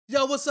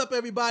Yo, what's up,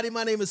 everybody?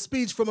 My name is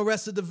Speech from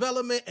Arrested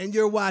Development, and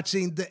you're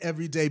watching the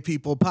Everyday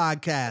People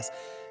podcast.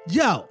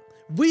 Yo,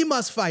 we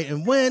must fight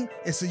and win.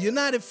 It's a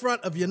united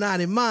front of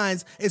united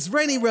minds. It's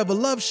raining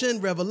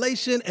revolution,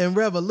 revelation, and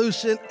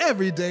revolution.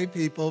 Everyday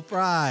People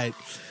pride.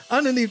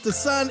 Underneath the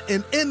sun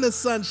and in the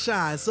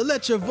sunshine. So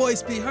let your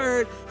voice be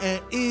heard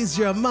and ease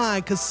your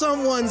mind, because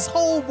someone's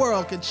whole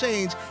world can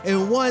change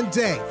in one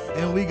day.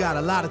 And we got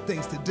a lot of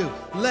things to do.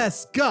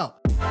 Let's go.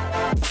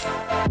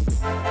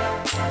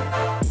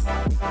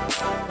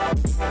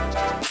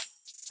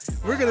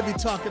 We're going to be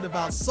talking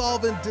about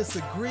solving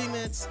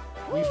disagreements.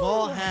 We've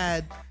all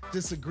had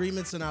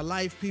disagreements in our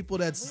life. People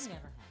that's...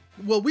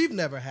 We've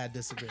never had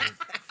disagreements.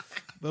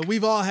 But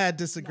we've all had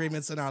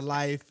disagreements in our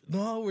life.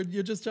 No,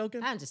 you're just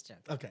joking? I'm just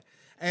joking. Okay.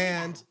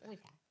 And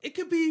it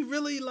could be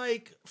really,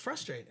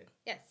 frustrating.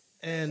 Yes.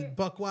 And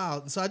buck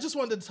wild. So I just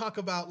wanted to talk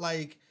about,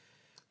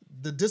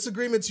 the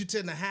disagreements you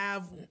tend to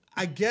have.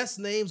 I guess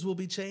names will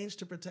be changed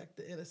to protect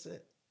the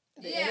innocent.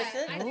 The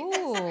innocent? I think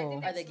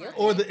that's Are they guilty?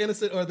 Or the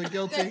innocent or the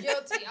guilty. The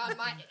guilty.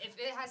 If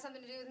it has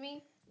something to do with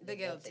me, the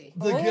guilty.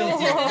 The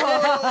guilty.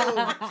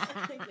 Oh.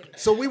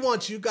 So we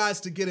want you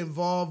guys to get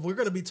involved. We're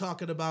going to be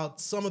talking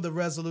about some of the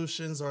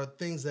resolutions or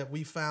things that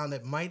we found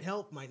that might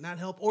help, might not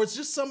help, or it's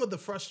just some of the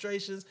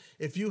frustrations.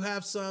 If you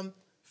have some,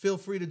 feel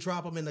free to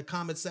drop them in the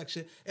comment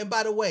section. And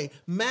by the way,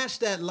 mash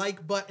that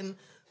like button.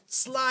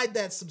 Slide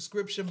that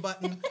subscription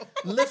button.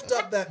 Lift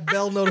up that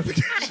bell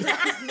notification.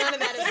 None of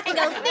that is. And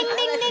go ding,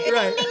 ding, ding,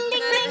 Right.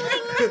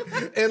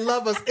 And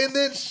love us. And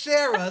then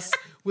share us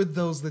with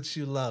those that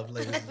you love,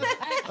 ladies and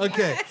gentlemen.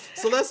 Okay,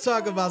 so let's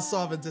talk about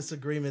solving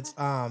disagreements.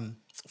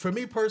 For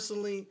me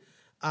personally,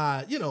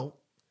 about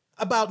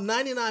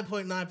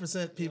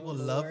 99.9% people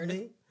love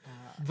me.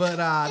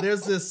 But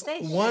there's this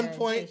They one should,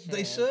 point they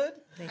they should.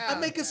 I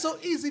make it so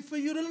easy for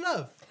you to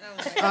love.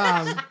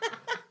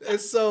 And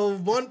so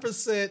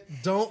 1%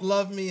 don't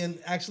love me and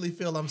actually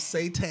feel I'm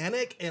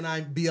satanic and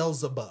I'm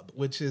Beelzebub,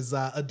 which is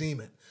a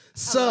demon.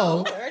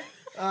 So it's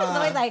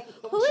always like,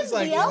 who is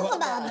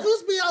Beelzebub?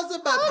 Who's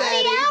Beelzebub,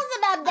 Daddy?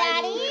 Beelzebub,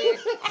 Daddy?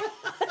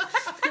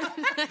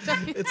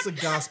 It's a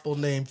gospel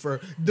name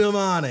for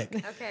demonic.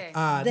 Okay.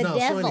 The devil.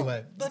 So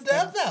anyway, the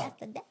devil.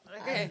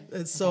 Okay.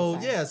 And so,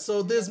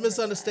 so there's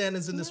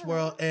misunderstandings in this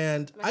world,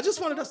 and I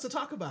just wanted us to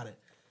talk about it.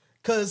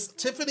 Because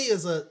Tiffany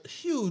is a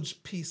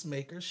huge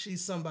peacemaker.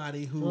 She's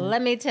somebody who...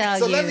 Let me tell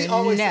you, So let me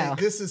always say, no.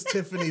 this is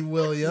Tiffany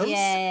Williams.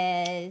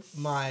 Yes.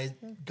 My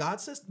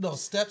godsister? No,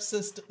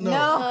 stepsister? No.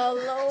 Oh,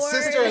 Lord.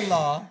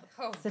 Sister-in-law.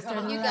 Oh,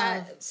 Sister-in-law. God. You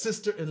got.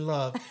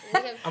 Sister-in-law. We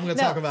have, I'm going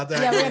to talk about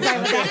that. Yeah, we're going to talk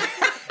about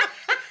that.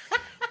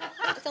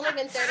 it's only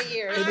been 30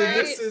 years, And then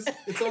right?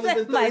 it's only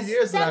been My 30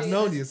 years that I've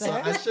known you, so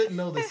stepsister. I shouldn't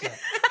know this yet.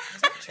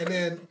 And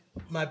then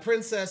my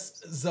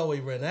princess, Zoe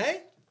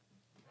Renee.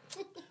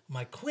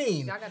 My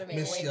queen, Y'all gotta make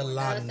Miss way more.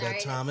 Yolanda Oh, sorry,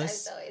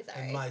 Thomas. sorry.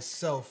 And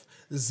myself,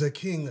 the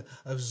king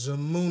of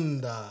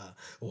Zamunda,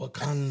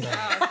 Wakanda.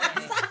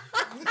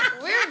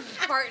 We're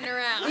farting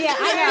around. Yeah,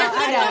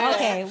 I know.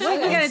 Okay,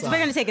 we're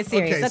gonna take it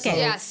serious. Okay, Okay, so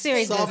Yes.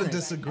 serious solving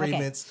business.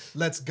 disagreements.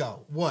 Let's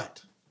go.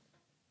 What?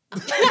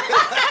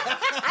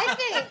 I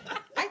think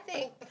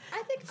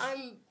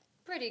I'm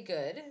pretty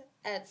good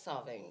at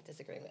solving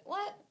disagreement.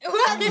 What? I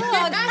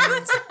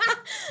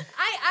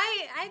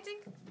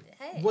think.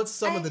 Hey. What's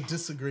some of the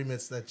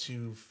disagreements that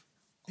you've,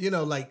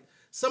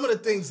 some of the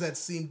things that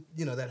seem,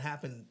 that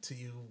happened to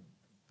you?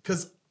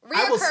 Because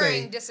I will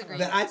say Reoccurring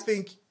disagreements. that I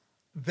think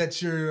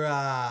that you're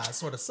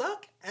sort of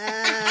suck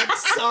at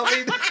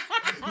solving.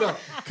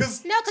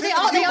 Because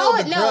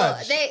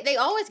they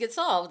always get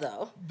solved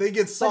though. They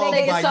get solved But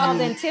they get by solved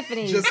you in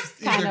Tiffany's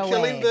just either kinda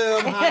killing way.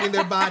 them, hiding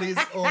their bodies,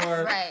 or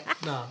Right.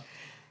 no.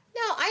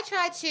 No, I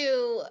try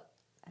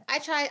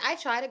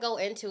to go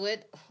into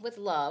it with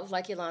love,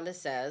 like Yolanda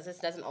says. This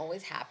doesn't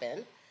always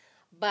happen,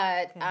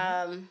 but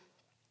I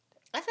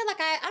feel like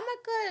I'm a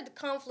good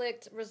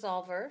conflict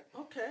resolver.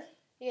 Okay.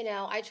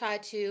 I try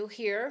to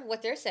hear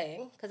what they're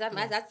saying because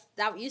that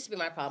used to be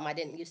my problem. I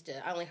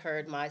only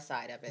heard my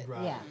side of it.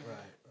 Right. Yeah.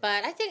 Right.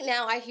 But I think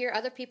now I hear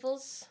other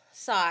people's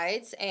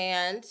sides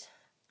and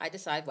I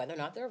decide whether or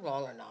not they're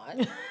wrong or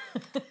not,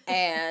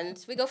 and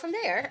we go from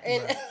there.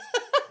 And Right.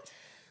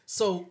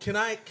 So can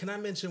I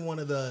mention one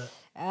of the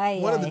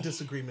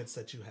disagreements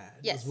that you had?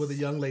 Yes. Was with a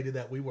young lady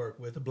that we work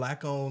with, a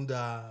black-owned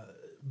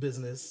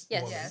business.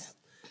 Yes. Woman. Yes.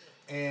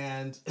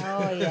 And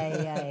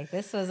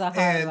This was a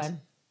hard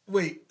one.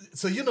 Wait,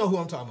 so you know who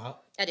I'm talking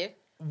about? I do.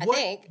 What-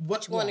 I think.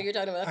 Which one are you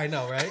talking about? I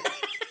know, right?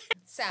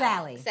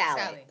 Sally.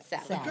 Sally.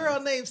 A girl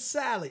named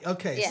Sally.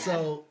 Okay, Yeah.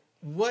 so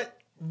what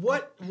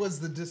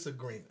was the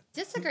disagreement?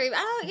 Disagree.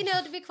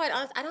 To be quite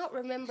honest, I don't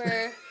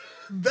remember.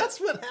 That's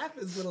what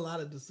happens with a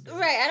lot of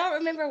disagreements. Right. I don't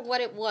remember what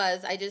it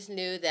was. I just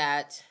knew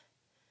that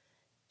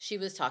she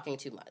was talking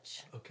too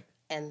much. Okay.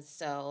 And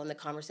so, the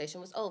conversation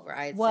was over.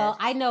 I know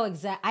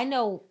I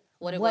know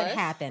what what was?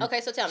 happened.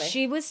 Okay, so tell me.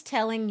 She was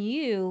telling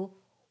you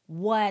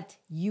what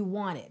you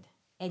wanted,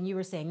 and you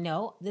were saying,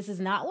 "No, this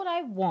is not what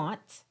I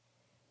want.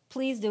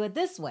 Please do it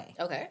this way."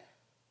 Okay.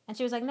 And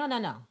she was like, "No,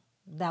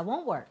 that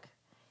won't work."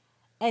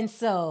 And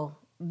so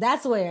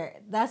That's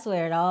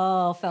where it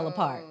all fell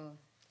apart.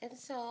 And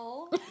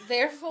so,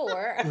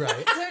 therefore, Right.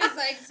 So it's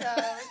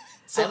like,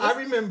 So I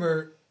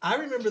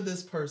remember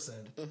this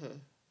person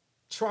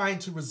trying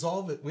to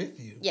resolve it with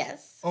you.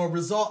 yes. Or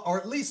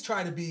at least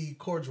try to be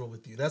cordial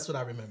with you. That's what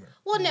I remember.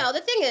 Well, no,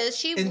 the thing is,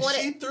 she And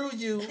wanted. she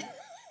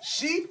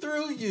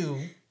threw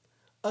you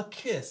a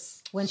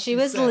kiss. When she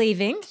was said-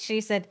 leaving,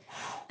 she said,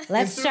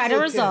 "Let's and try threw to you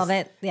a resolve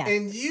kiss. it." Yeah.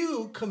 And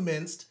you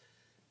commenced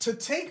to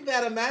take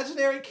that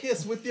imaginary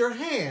kiss with your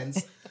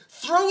hands,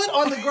 throw it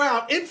on the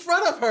ground in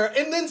front of her,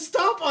 and then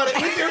stomp on it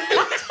with your feet.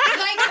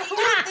 like, who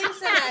thinks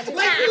of that?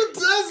 Like, who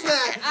does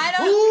that? I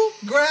don't-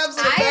 Who grabs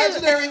an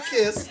imaginary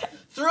kiss,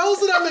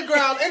 throws it on the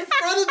ground in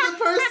front of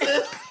the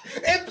person,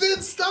 and then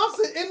stomps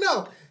it? And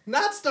no,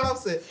 not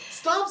stomps it.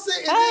 Stomps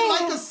it, and then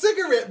like a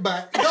cigarette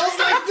butt goes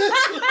like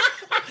this.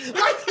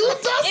 Like, who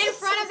does In this?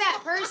 front of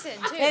that person,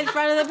 too. In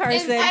front of the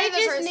person. I the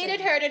just person.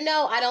 needed her to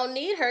know I don't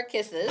need her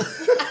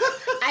kisses.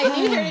 I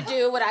need her to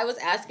do what I was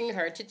asking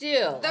her to do.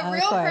 The Of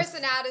real course.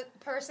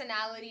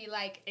 personality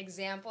like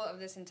example of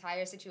this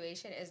entire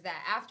situation is that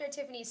after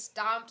Tiffany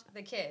stomped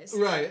the kiss,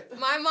 Right.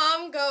 my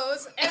mom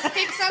goes and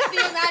picks up the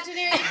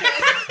imaginary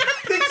kiss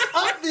Picks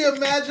up the and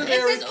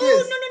imaginary says, kiss.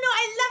 "Oh no,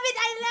 I love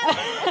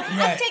it!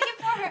 Right. Take it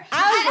for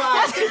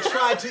her."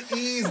 Try to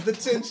ease the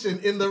tension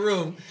in the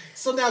room.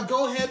 So now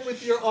go ahead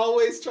with your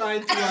always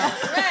trying to.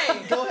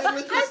 Right. Go ahead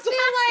with your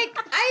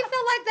I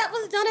feel like that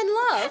was done in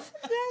love.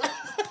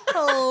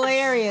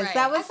 Hilarious. Right.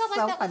 That I was felt like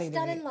so that funny was to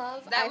done me. in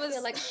love. That I was-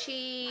 feel like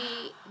she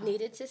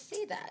needed to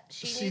see that.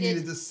 She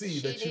needed to see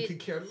that you could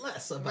care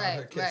less about her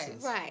Right, right.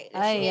 kisses. Right.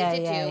 Ay, She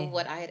needed to ay, do ay.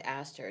 what I had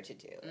asked her to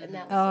do. And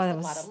that was Oh, just that the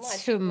was bottom line.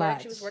 too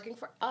much. She was working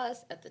for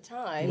us at the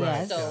time.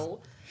 Yes. So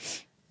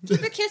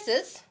keep your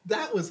kisses.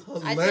 That was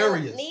I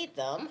hilarious. don't need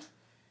them.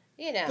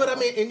 You know. But I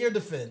mean, in your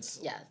defense,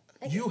 yeah.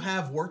 you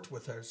have worked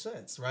with her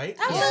since, right?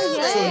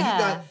 Absolutely. So you Yeah.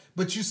 got,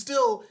 but you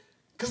still,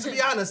 because to be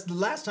honest, the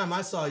last time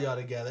I saw y'all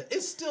together,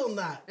 it's still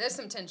not. There's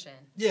some tension.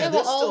 Yeah, There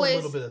there's will still always a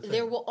little bit of thing.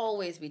 there will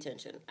always be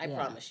tension. I Yeah.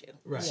 promise you.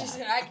 Right. She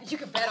said, "You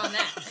can bet on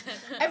that."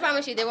 I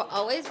promise you, there will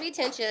always be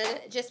tension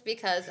just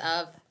because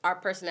of our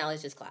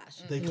personalities just clash.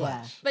 They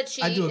clash. But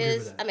she I do agree with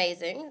is that.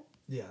 amazing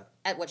Yeah.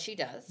 at what she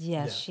does.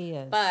 Yes, Yeah. she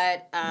is.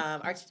 But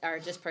our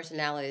just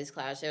personalities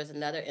clash. There was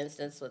another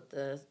instance with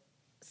the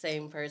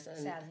same person,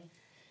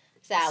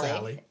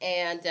 Sally.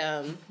 And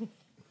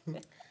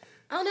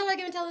I don't know if I can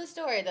even tell the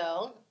story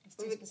though. It's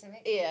too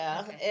specific.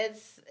 Yeah, Okay.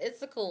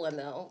 it's a cool one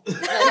though.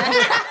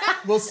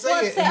 We'll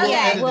say it. say- And we'll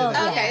yeah, edit we'll- it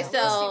out. Okay, Yeah, we'll see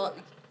so what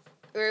we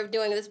we're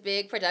doing this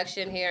big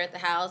production here at the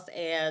house,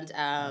 and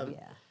yeah.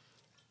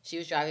 she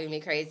was driving me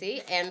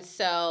crazy. And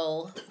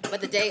so,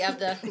 but the day of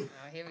the Oh,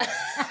 here we go.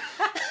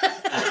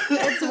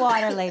 It's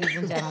water, ladies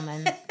and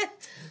gentlemen.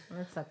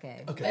 It's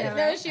okay. Okay. But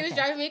no, she was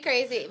driving me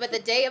crazy. But the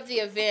day of the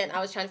event, I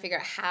was trying to figure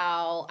out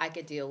how I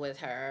could deal with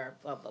her.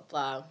 Blah blah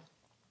blah.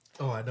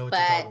 Oh, I know what But-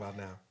 you're talking about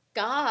now.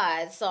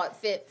 God saw it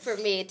fit for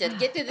me to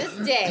get through this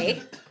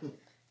day.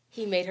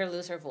 He made her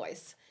lose her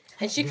voice,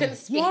 and she couldn't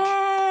speak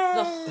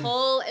Yes. the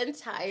whole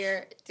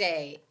entire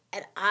day.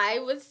 And I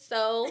was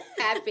so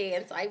happy.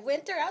 And so I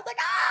went to her. I was like,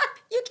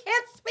 you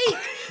can't speak.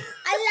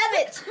 I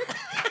love it.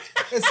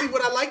 And see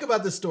what I like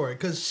about this story,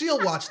 because she'll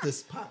watch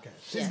this podcast.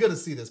 She's Yeah. gonna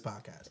see this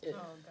podcast. Oh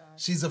God.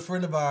 She's a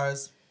friend of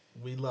ours.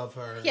 We love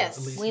her. Yes.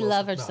 At least We most-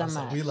 love her no, so I'm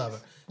sorry, much. We love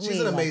her. She's We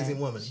an love amazing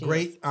her. woman. She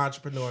Great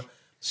entrepreneur.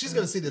 She's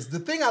gonna see this. The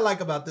thing I like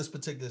about this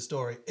particular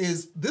story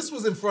is this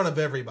was in front of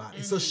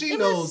everybody, so she It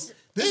knows was-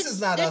 this it's- is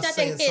not there's us nothing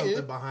saying hidden.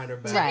 something behind her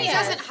back. Right. She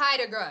Yeah. doesn't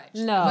hide a grudge.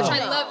 No. Which I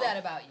No. love that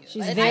about you.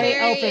 She's Like, very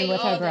I open with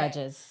all her day.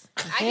 grudges.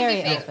 I Very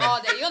can be fake open.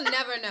 all day. You'll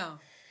never know.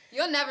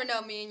 You'll never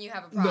know me and you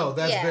have a problem. No,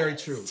 that's Yes. very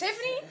true.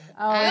 Tiffany?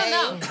 Oh, I that's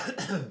don't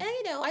true. know.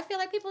 And I feel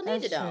like people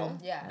need That's to know.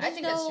 true. Yeah, I There's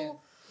think that's true.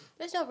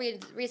 There's no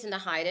reason to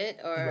hide it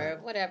or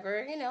Right.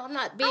 whatever. I'm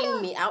not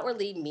being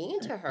outwardly mean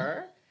to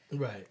her.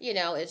 Right.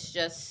 It's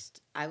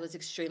just I was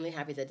extremely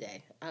happy the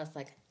day. I was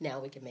like, now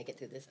we can make it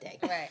through this day.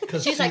 Right.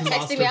 Because She's like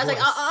texting me. I was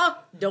like,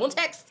 don't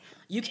text.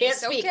 You can't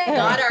It's speak. okay.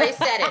 God already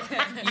said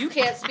it. You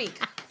can't speak.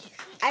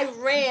 I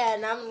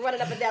ran. I'm running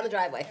up and down the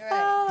driveway.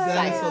 Right.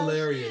 That is Yeah.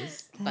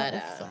 hilarious. But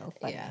is so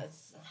funny.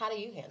 yes. How do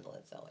you handle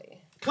it,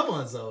 Zoe? Come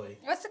on, Zoe.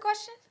 What's the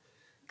question?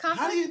 How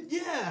Conflict? do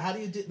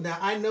you do? Now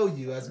I know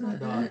you as my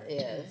daughter.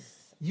 Yes.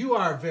 You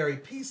are a very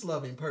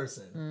peace-loving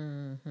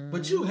person,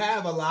 but you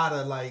have a lot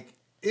of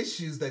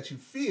issues that you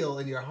feel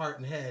in your heart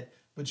and head,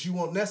 but you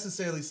won't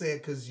necessarily say it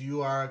because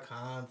you are a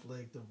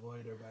conflict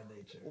avoider by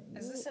nature.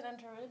 Is this an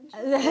intervention?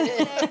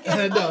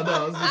 no,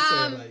 I was just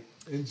saying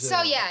in general.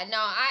 So yeah, no,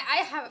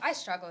 I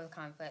struggle with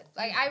conflict.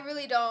 Like I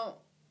really don't.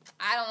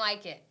 I don't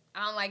like it.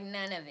 I don't like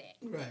none of it.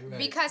 Right.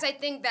 Because I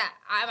think that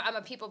I'm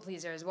a people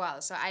pleaser as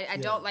well. So I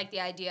don't like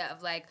the idea of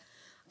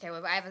okay, well,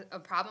 if I have a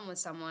problem with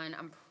someone,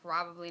 I'm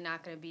probably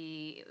not going to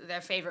be their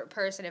favorite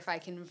person if I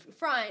can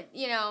front,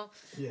 Yeah.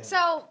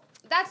 So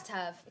that's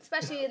tough,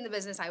 especially in the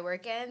business I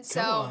work in.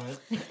 So, Come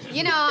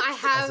on. I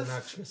have As an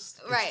actress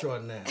right.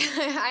 extraordinaire.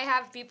 I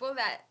have people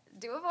that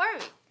do it for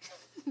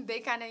me. They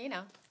kind of,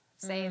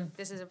 say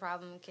this is a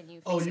problem. Can you?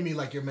 Fix Oh, you it? mean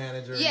like your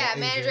manager? Yeah, your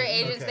manager,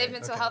 agents. Okay, They've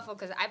been so helpful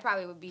because I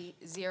probably would be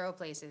 0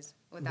 places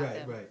without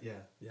them. Right, yeah.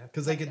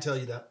 Because they can tell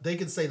you that. They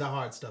can say the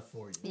hard stuff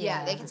for you.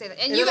 Yeah, they can say that,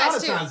 and And you a lot guys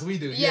of too. times we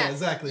do. Yeah,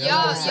 exactly. Y'all,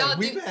 I was gonna say, y'all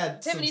we've do.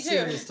 had Tiffany some too.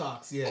 serious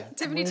talks. Yeah.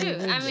 Tiffany We too.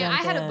 would I mean, jump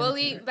I had a in.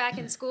 bully back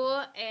in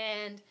school,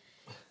 and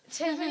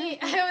Tiffany,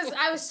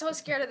 I was so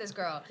scared of this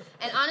girl.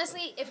 And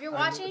honestly, if you're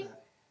watching,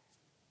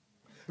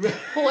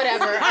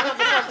 Whatever. I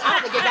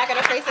have to get back in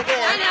her face again.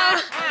 I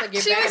know have to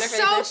get she back in was her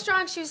so face.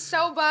 strong. She was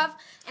so buff,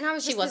 and I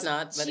was She just. was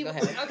not, but go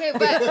ahead. Okay,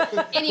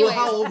 but anyway, Well,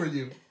 how old were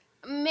you?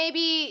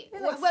 maybe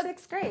Like what,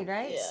 6th grade,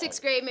 right? Yeah. 6th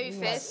grade, maybe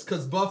 5th.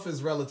 Because buff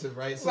is relative,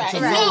 right? So Right. to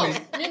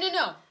Right. Zoe,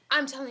 No.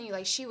 I'm telling you,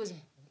 like, she was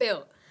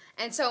built.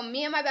 And so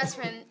me and my best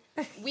friend,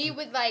 we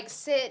would, like,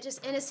 sit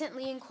just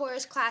innocently in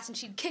chorus class, and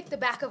she'd kick the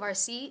back of our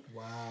seat.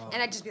 Wow.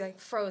 And I'd just be, like,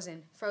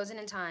 frozen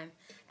in time.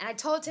 And I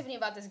told Tiffany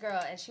about this girl,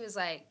 and she was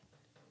like,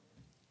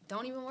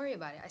 don't even worry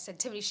about it. I said,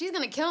 Tiffany, she's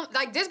going to kill me.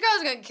 Like, this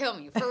girl's going to kill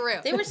me, for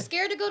real. They were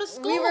scared to go to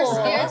school. We were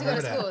scared to go to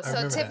remember that. school. I So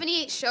remember that.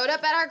 Tiffany showed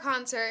up at our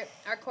concert,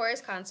 our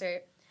chorus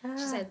concert.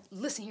 She said,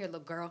 listen here, little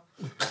girl.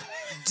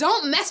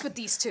 Don't mess with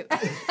these two. And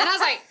I was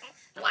like,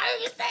 why are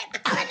you saying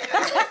it's okay.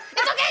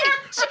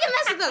 She can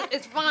mess with us.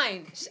 It's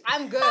fine.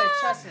 I'm good.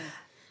 Trust me.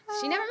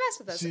 She never messed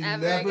with us She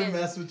ever never again.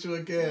 messed with you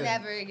again.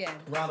 Never again.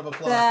 Round of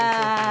applause.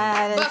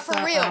 That But is for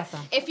so real, awesome.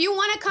 if you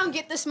want to come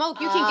get the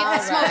smoke, you can get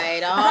the smoke.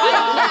 All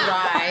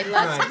right.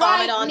 Let's Right. calm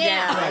it Right on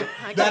now. down.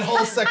 Right. That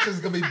whole section's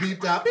gonna be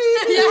beeped out. Beep,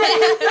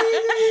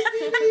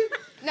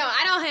 No,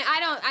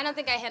 I don't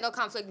think I handle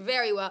conflict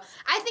very well.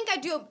 I think I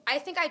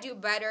do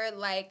better.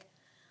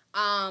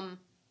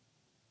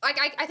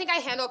 I think I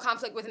handle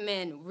conflict with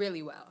men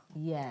really well.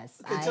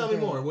 Yes. Okay, I tell me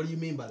agree. more. What do you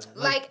mean by that?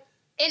 Like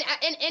in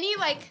any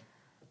like,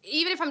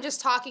 even if I'm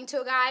just talking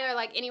to a guy or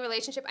like any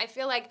relationship, I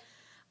feel like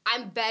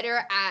I'm better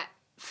at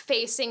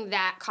facing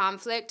that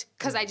conflict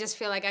because I just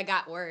feel like I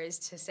got words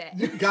to say.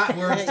 you got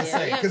words to Yeah,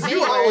 say yeah, because many you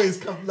words. always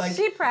come like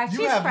She you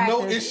practiced. have no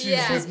Practiced. issues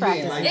Yeah. with She's me.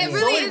 practiced. Like, It Zoe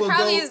really will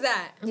probably go- is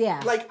that.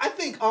 Yeah. Like I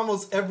think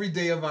almost every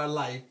day of our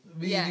life,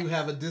 me Yeah. and you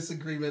have a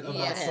disagreement about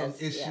Yes. some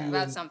issue Yeah.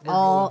 About and something. we're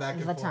going All back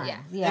and the forth. time. Yeah.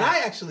 Yeah. And I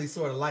actually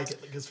sort of like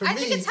it because for I me,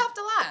 think it's helped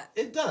a lot.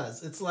 it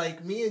does. It's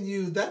like me and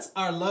you. That's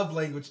our love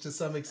language to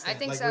some extent. I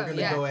think like so, we're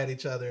gonna yeah. go at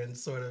each other and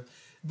sort of.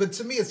 But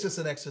to me, it's just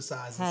an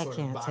exercise in I sort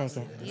can't of take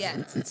boxing. it. And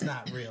Yeah. it's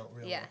not real.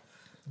 Yeah.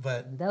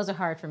 But Those are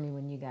hard for me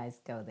when you guys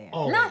go there.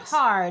 Always. Not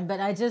hard, but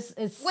I just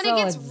it's When so it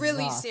gets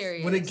really exhausting.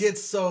 serious. when it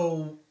gets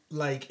so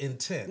like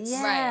intense,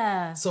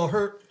 Yeah.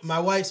 So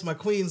my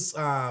queen's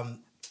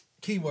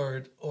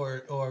keyword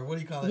or what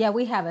do you call it? Yeah,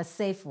 we have a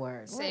safe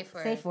word. Safe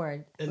word. Safe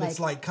word. And it's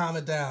like calm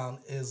it down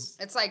is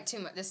It's like too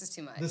much. This is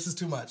too much. this is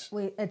too much.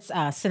 it's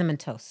cinnamon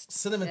toast.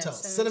 Cinnamon Yeah,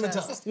 toast. cinnamon Cinnamon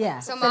toast. toast. Yeah.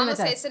 So cinnamon mom will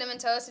say toast. cinnamon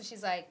toast, and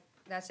she's like,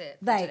 "That's it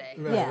for Like, today."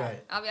 Right, yeah.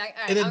 right. I'll be like,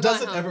 "All right, And I'm it going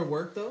doesn't home." ever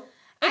work though?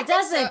 It think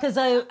doesn't so. because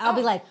I'll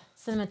be Oh. like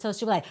cinnamon toast.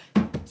 She'll be like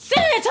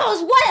cinnamon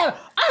toast, whatever.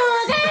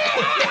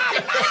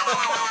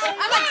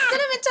 I'm like,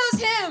 cinnamon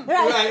toast him.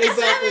 Right,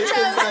 exactly.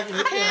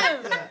 Cinnamon Exactly.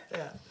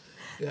 him.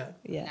 Yeah.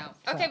 Yeah.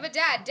 No. Okay, but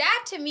dad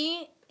to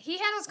me, he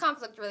handles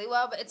conflict really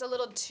well, but it's a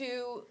little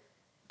too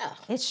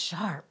It's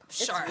sharp.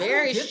 sharp.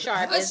 Very get that.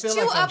 sharp. I It's feel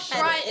too like I'm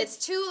upfront. It's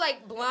too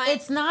like blind.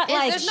 It's not It's-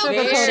 like there's no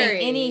sugarcoating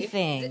very-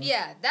 anything.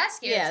 Yeah, that's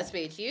scary. Yeah,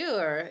 Speech.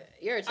 You're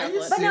a tough you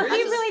one. But no, he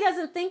serious? really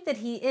doesn't think that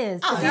he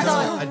is. 'Cause Oh, he's no, all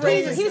I don't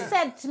crazy. think He that.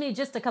 said to me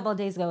just a couple of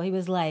days ago, he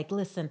was like,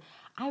 listen,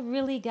 I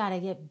really got to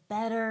get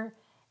better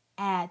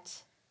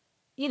at,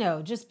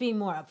 just being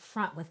more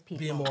upfront with people.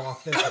 Being more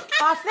authentic.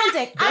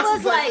 authentic. That's I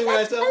was exactly like, what I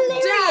that's tell him.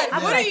 hilarious. Dad, I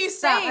was what like, are you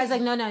stop. saying? I was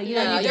like, no, you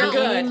No, don't need you're to be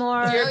good. any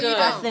more You're you good.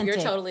 authentic.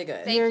 You're totally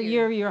good. Thank You're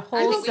you. your I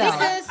whole think self.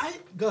 because-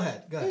 Go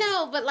ahead.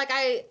 No, but like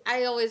I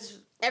always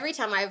every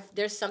time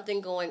there's something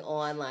going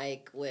on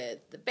like with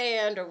the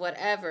band or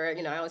whatever,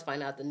 I always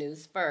find out the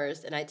news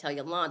first, and I tell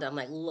Yolanda, I'm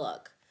like,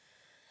 look,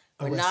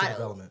 Arrested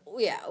Development.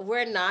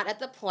 we're not at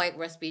the point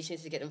where speech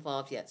needs to get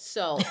involved yet.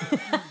 So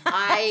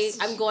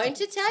I'm going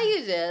to tell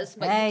you this,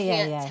 but you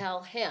can't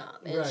tell him.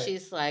 And Right.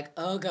 she's like,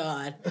 oh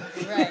God,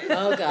 Right.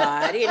 oh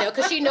God,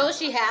 because she knows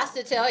she has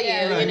to tell you,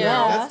 Yeah. Right, know.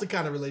 right. That's the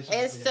kind of relationship.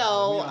 And we have.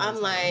 so We I'm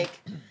understand. like,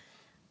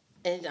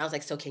 and I was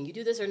like, so can you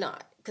do this or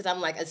not? Because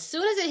I'm like, as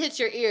soon as it hits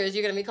your ears,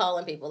 you're gonna be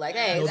calling people like,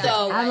 hey, No so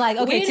doubt. I'm like,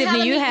 we okay, didn't have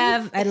Tiffany, a you meeting.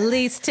 have at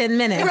least 10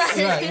 minutes.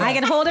 Right. I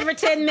can hold it for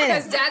 10 Because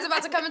minutes. dad's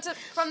about to come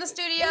from the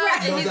studio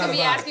and No he's doubt gonna be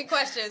about it. asking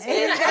questions.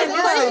 I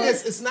will say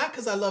this: it's not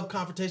because I love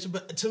confrontation,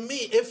 but to me,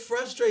 it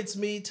frustrates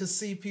me to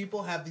see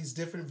people have these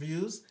different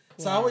views.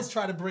 So I Yeah. always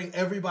try to bring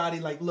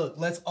everybody like, look,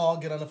 let's all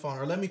get on the phone,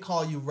 or let me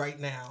call you right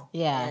now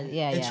Yeah, And-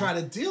 yeah, and yeah. try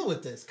to deal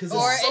with this because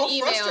Or it's so an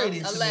email,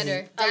 frustrating a to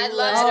letter. me. Dad A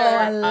loves letter. Oh,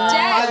 I her. love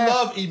Dad, I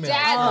love email.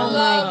 Dad Oh my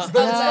loves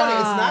But it's funny.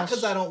 It's gosh. not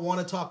because I don't want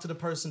to talk to the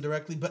person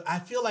directly, but I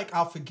feel like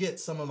I'll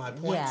forget some of my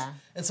points. Yeah.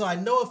 And so I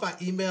know if I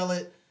email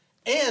it,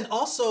 and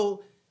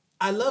also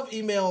I love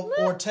email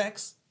or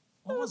text.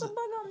 What was it?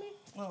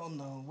 Oh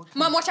no! What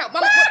Mom, watch out.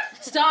 Mom,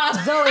 stop.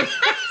 Zoe.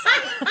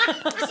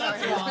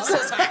 sorry. I'm so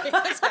sorry.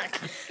 I'm sorry.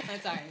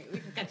 I'm sorry. We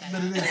can cut that.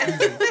 But it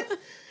is easy.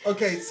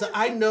 Okay, so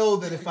I know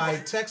that if I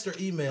text or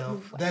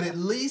email, that at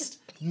least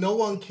no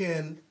one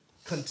can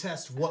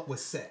contest what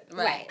was said.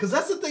 Right. Because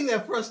that's the thing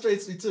that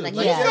frustrates me too. Like,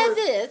 Like, you you said ever-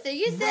 this, and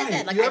you said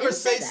that. Like, you I ever didn't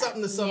say that.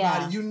 something to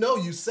somebody, Yeah. you know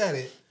you said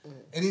it,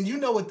 and then you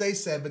know what they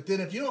said, but then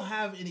if you don't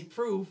have any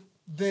proof,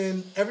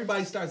 then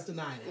everybody starts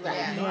denying it. Right.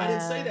 Like, no, I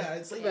didn't say that.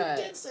 It's like, Right.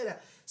 you did say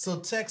that. So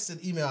text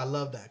and email, I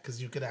love that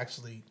because you could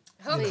actually...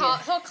 He'll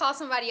call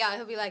somebody out.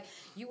 He'll be like,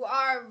 "You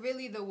are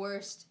really the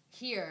worst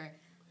here.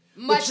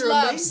 Much you're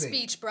love, amazing."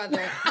 speech brother.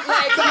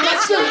 Like,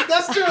 That's true.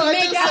 That's true. I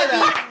did say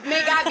that.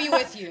 may God be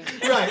with you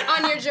Right.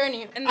 on your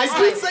journey in I this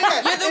did life. say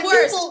that. You're the And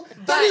worst. people-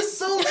 that is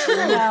so true.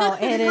 No,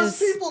 it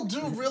because is. people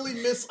do really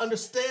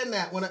misunderstand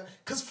that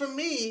because for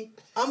me,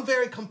 I'm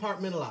very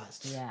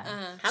compartmentalized. Yeah.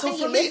 How So can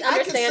for you me,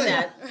 I can misunderstand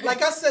say, that?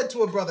 like I said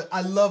to a brother,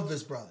 I love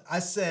this brother. I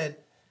said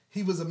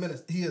he was a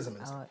minister. He is a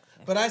minister. Oh, okay.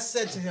 But I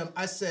said to him,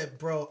 I said,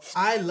 bro,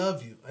 I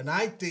love you, and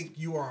I think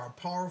you are a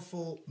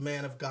powerful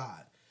man of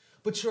God,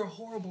 but you're a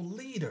horrible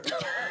leader.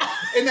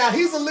 And now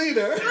he's a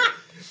leader,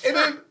 and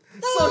then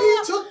so he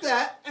took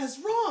that as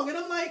wrong, and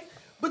I'm like,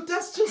 but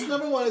that's just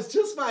number one. It's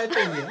just my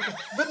opinion.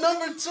 But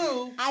number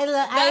two,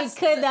 I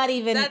could not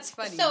even. That's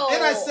funny. So,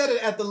 and I said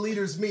it at the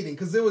leaders meeting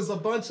because there was a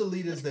bunch of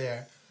leaders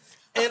there.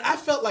 And I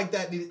felt like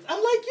that needed. I'm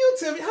like you,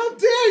 Timmy. How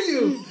dare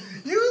you?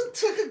 You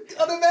took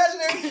an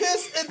imaginary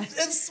kiss and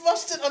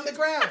smushed it on the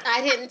ground.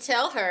 I didn't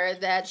tell her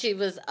that she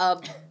was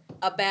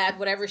a bad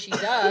whatever she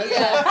does.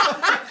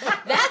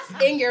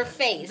 That's in your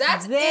face.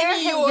 That's There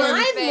in your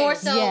Mine's face. more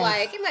so Yes.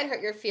 like it might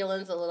hurt your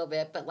feelings a little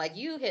bit, but like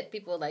you hit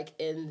people like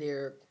in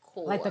their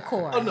core. like the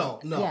core. Oh no.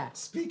 Yeah.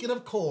 Speaking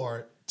of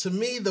core, to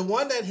me, the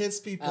one that hits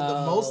people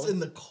the most in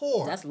the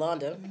core That's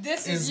Londa.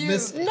 This is is you.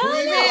 Miss No,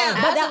 Queen no.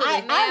 Londa. But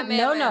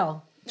Absolutely.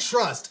 no.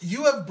 Trust.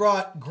 You have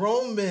brought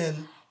grown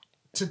men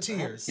to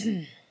tears.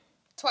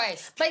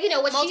 Twice. But you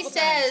know what Multiple she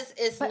says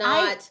is But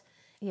not.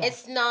 Yeah.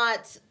 It's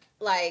not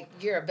like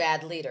you're a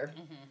bad leader.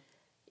 You.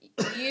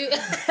 You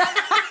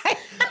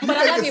But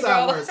I love make it you,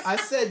 sound bro. worse. I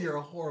said you're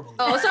a horrible.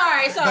 Oh,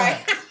 sorry.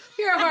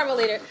 You're a horrible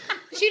leader.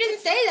 She didn't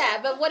say that,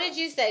 but what did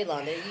you say,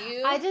 Londa?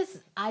 You.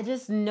 I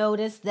just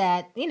noticed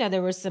that,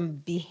 there were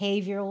some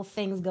behavioral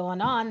things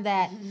going on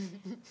that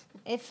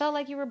it felt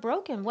like you were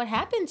broken. What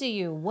happened to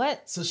you?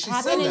 What So she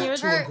happened said in that your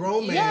to a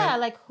grown man. Yeah,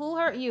 like who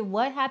hurt you?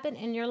 What happened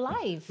in your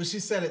life? But she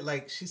said it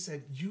like, she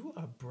said, you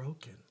are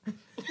broken.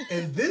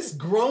 And this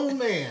grown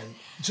man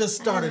just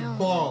started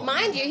bawling.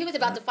 Mind you, he was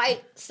about to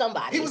fight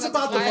somebody. He was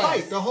about to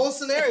fight. The whole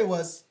scenario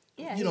was,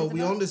 Yeah, you know,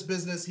 we own this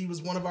business. He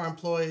was one of our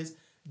employees.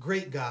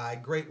 Great guy,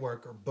 great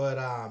worker, but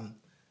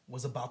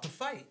was about to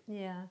fight.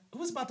 Yeah. Who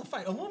was about to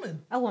fight? A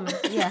woman. A woman,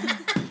 yeah.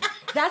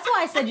 That's why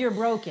I said you're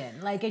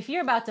broken. Like if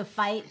you're about to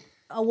fight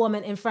a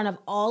woman in front of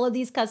all of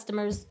these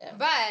customers.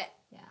 But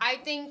I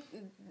think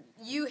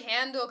you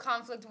handle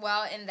conflict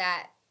well in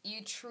that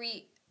you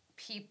treat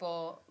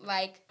people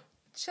like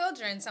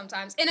children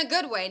sometimes in a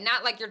good way,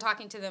 not like you're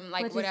talking to them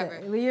like whatever.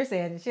 What you're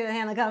saying? Should have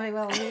handled conflict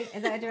well with me?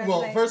 Is that what you're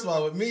Well, saying? first of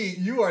all, with me,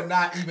 you are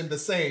not even the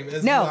same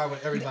as No. you are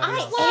with everybody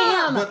else.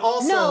 I am. But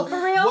also, No,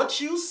 for real? what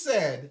you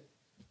said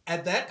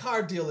at that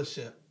car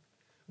dealership,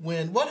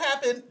 what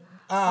happened?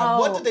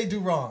 What did they do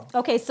wrong?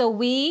 Okay, so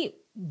we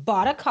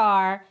bought a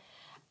car.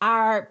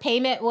 Our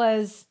payment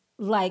was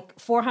like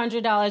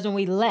 $400 when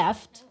we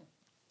left.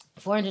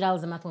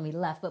 $400 a month when we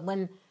left. But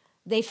when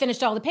they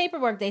finished all the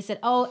paperwork, they said,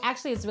 "Oh,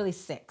 actually, it's really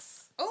 $600."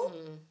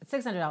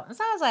 And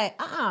so I was like,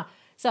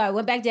 So I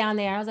went back down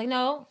there. I was like,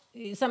 "No,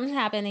 something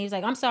happened." And he was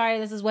like, "I'm sorry.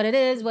 This is what it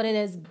is. What it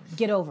is.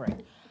 Get over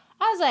it."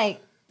 I was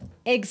like,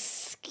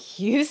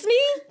 "Excuse me?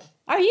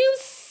 Are you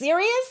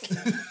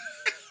serious?"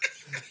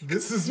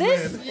 This is No, when.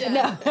 this Go ahead,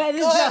 no.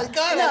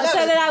 I love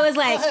So it. then I was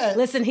Go like, ahead.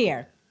 "Listen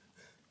here.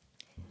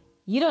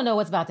 You don't know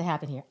what's about to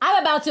happen here.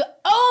 I'm about to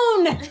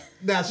own."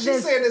 Now she's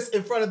This- saying this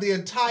in front of the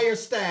entire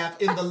staff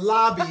in the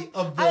lobby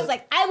of the. I was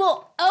like, "I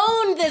will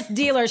own this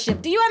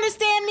dealership. Do you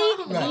understand me?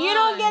 Right. You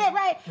don't get it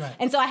right." Right.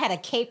 And so I had a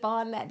cape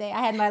on that day.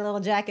 I had my little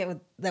jacket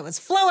that was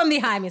flowing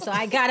behind me. So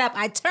I got up,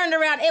 I turned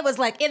around. It was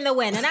like in the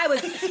wind, and I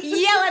was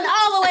yelling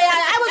all the way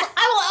out.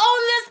 I will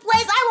own this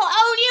place. I will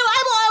own you.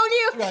 I will own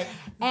you. Right.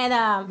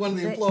 And One of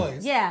the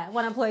employees. Yeah,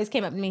 one of the employees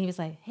came up to me. He was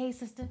like, "Hey,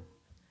 sister,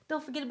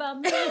 don't forget about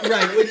me."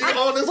 Right. When you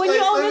own this When place,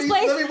 you own this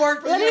place, let me work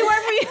for you. let me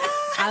work for you.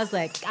 I was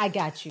like, "I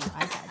got you.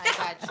 I got you." I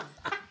got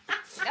you.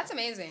 That's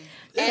amazing.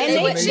 And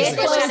It's they amazing.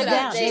 closed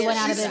down. They They went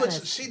out She of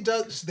switched.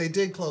 business. They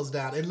did close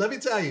down, and let me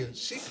tell you,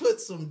 she put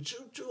some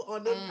juju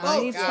on them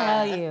Let me boats,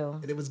 tell you.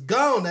 and it was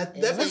gone. That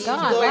business was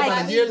gone, going right.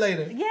 about a year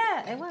later.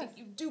 Yeah, it was.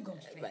 You do go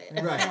to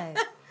Right. Right.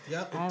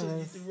 Yep. I You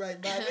was- do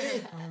right by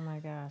me. Oh my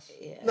gosh.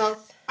 No,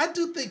 I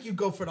do think you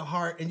go for the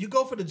heart and you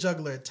go for the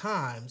juggler at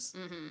times.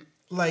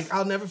 Like,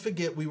 I'll never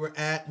forget, we were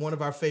at one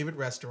of our favorite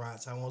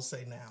restaurants, I won't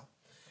say now,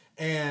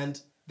 and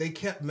they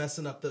kept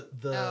messing up the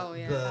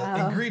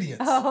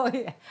ingredients. Oh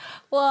yeah.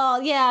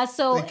 Well, yeah.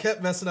 So They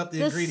kept messing up the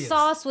the ingredients.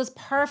 sauce was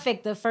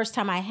perfect the first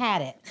time I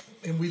had it,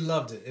 And we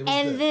loved it. It was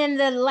and good.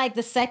 then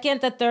the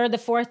second, the third, the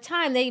fourth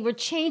time they were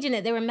changing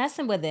it. They were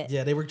messing with it.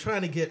 Yeah, they were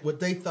trying to get what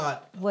they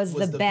thought Was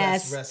the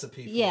best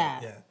recipe for Yeah.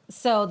 it. Yeah.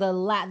 So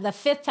the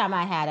fifth time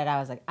I had it, I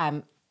was like,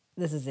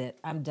 this is it.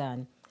 I'm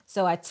done.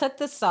 So I took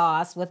the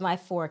sauce with my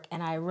fork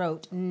and I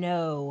wrote,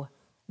 "No,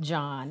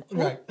 John."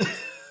 Right.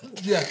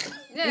 Yeah.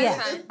 Yeah,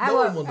 it's fine.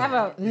 I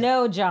wrote,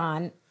 "No,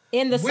 John,"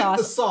 in the With sauce.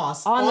 the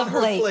sauce on the her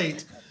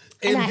plate.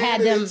 And I had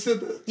handed them- it to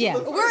the, yeah. to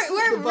the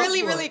We're bus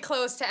really, boy. really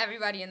close to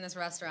everybody in this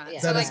restaurant. Yeah.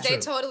 So That like is they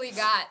true. totally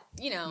got,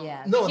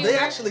 Yeah. No, they humor.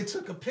 actually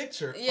took a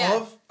picture Yeah.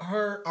 of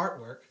her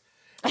artwork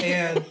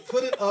and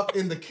put it up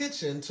in the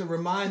kitchen to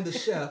remind the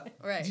chef.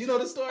 Right. Do you know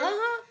the story?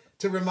 Uh-huh.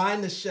 To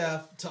remind the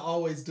chef to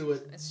always do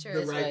it It's true.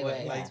 the It's right right way.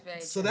 way. Like, It's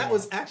very so true. that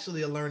was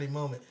actually a learning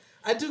moment.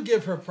 I do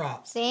give her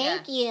props.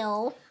 Thank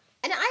you.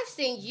 And I've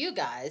seen you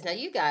guys. Now,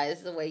 you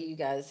guys, the way you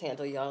guys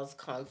handle y'all's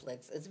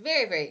conflicts, it's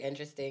very, very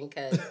interesting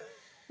because,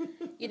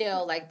 you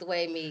know, like the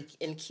way me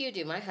and Q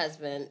do, my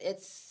husband,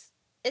 it's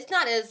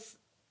not as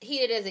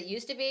heated as it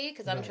used to be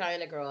because I'm Right. trying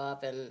to grow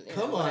up and you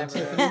Come know, on, whatever.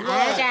 Tiffany. I'm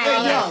Hey,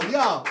 trying.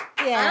 yo.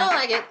 I Yeah. don't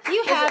like it.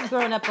 You It's- have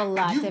grown up a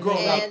lot, You've grown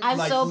Tiffany. up I'm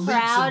like so leaps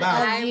proud and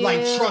bounds. of you.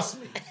 Like, trust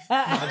me. No,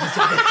 I'm just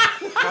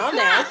joking. Calm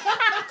down.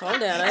 Calm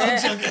down.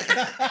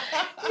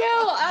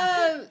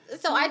 No,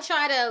 so I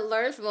try to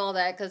learn from all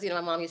that because, you know,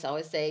 my mom used to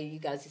always say, you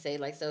guys used to say,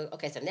 like, so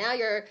now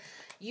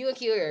you and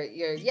Q are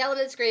yelling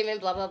and screaming,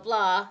 blah, blah,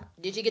 blah.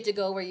 Did you get to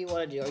go where you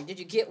wanted to, or did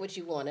you get what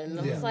you wanted? And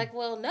I Yeah. was like,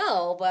 well,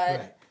 no, but...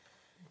 Right.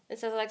 And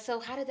so, like, so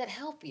how did that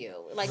help you?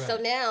 Like, so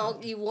Right. now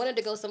you wanted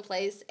to go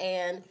someplace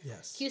and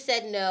Yes. Q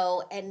said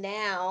no, and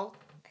now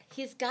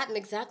he's gotten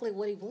exactly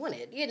what he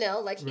wanted, you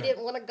know? Like, he Right.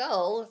 didn't want to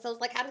go. So it's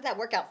like, how did that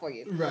work out for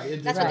you?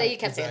 Right. That's what Right. they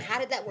kept saying. Exactly.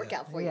 How did that work Yeah.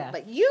 out for Yeah. you?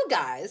 But you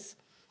guys,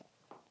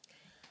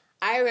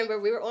 I remember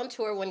we were on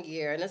tour one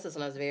year, and this was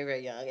when I was very,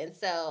 very young. And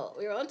so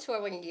we were on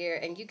tour one year,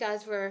 and you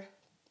guys were,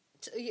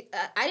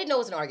 I didn't know it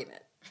was an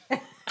argument.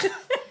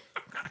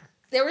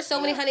 There were so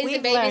many honeys We've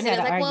and babies, learned and how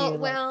it's to like, argue,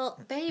 well,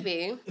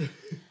 baby.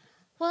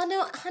 Well,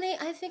 no, honey,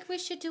 I think we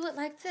should do it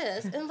like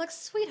this. And like,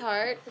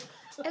 sweetheart,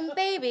 and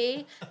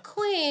baby,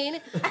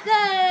 queen,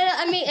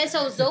 and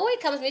so Zoe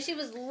comes to me, she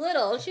was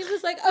little, she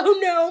was like, oh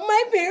no,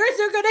 my parents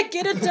are gonna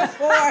get a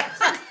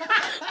divorce.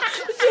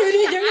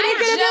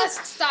 I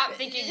just stopped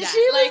thinking that. She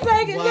was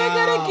like, they're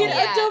Wow. gonna get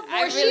Yeah, a divorce.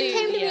 I really- She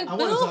came to yeah. me I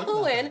wanna talk about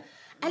boo-hooing, that.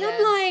 and Yeah.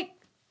 I'm like,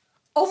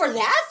 over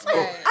that?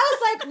 Right. I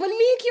was like, when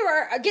me and Q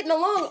are getting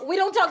along, we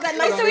don't talk that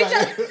nice to each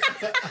other.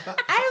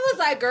 I was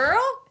like,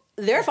 girl,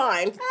 they're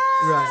fine.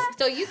 Right.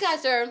 So you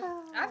guys are...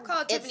 I've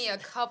called It's- Tiffany a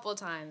couple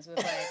times with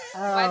like, Oh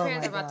my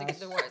parents my are about to get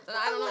gosh. divorced, and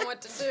I don't know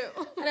what to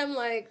do. And I'm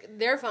like,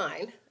 they're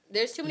fine.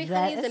 There's too many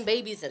That honeys is- and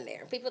babies in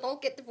there. People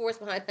don't get divorced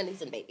behind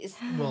honeys and babies.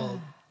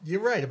 Well, you're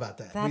right about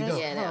that. That we is don't.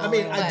 Yeah, no. I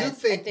mean, I But do I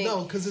think, think-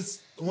 no, because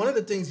it's one of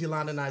the things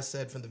Yolanda and I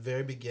said from the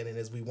very beginning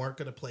is we weren't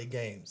going to play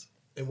games.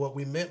 And what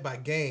we meant by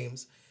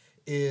games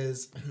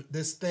is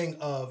this thing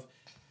of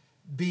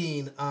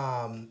being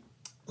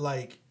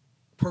like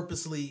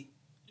purposely,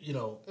 you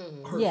know,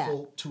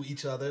 hurtful to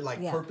each other, like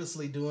Yeah.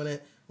 purposely doing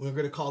it. We were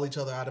going to call each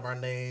other out of our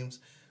names.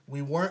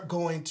 We weren't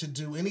going to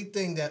do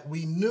anything that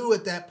we knew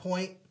at that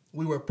point.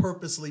 We were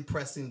purposely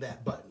pressing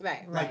that button.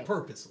 Right. Like Right.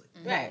 purposely.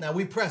 Right. Now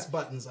we press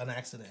buttons on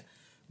accident.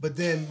 But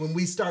then when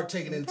we start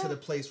taking it into the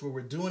place where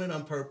we're doing it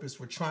on purpose,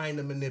 we're trying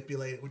to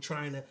manipulate it,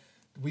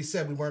 we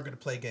said we weren't going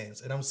to play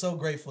games. And I'm so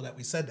grateful that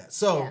we said that.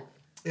 So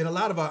in a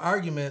lot of our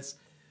arguments,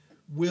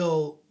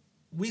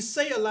 we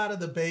say a lot of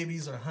the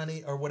babies or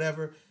honey or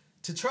whatever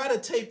to try to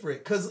taper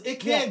it because it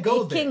can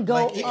go there. It can go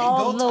Like, it can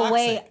all go the toxic.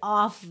 way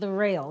off the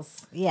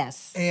rails.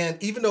 Yes.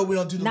 And even though we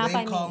don't do the Not by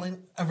name me.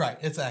 calling, right,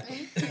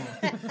 exactly. No,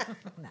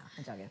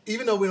 I'm joking.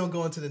 Even though we don't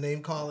go into the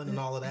name calling and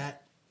all of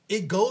that,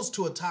 it goes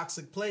to a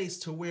toxic place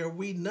to where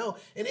we know.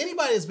 And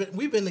anybody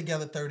we've been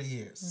together 30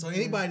 years. So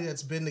anybody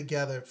that's been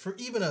together for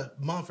even a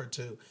month or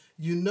two,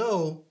 you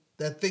know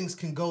that things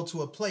can go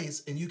to a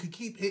place and you can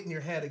keep hitting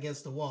your head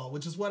against the wall,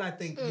 which is what I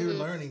think you're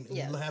learning and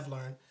Yes. you have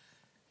learned.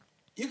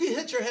 You can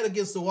hit your head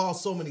against the wall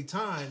so many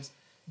times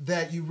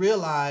that you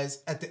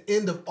realize at the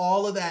end of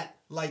all of that,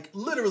 like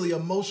literally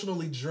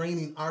emotionally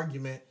draining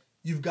argument,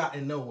 you've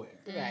gotten nowhere.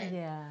 Right.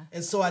 Yeah.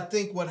 And so I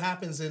think what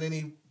happens in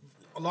any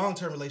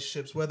long-term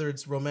relationships, whether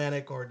it's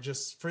romantic or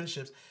just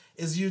friendships,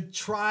 is you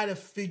try to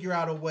figure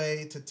out a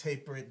way to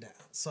taper it down.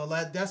 So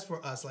that's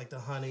for us, like the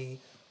honey,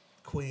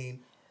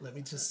 queen. Let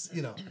me just,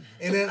 you know.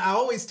 And then I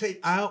always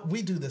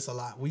we do this a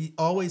lot. We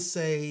always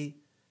say,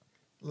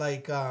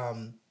 like,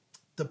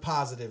 the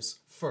positives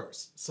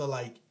first. So,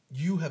 like,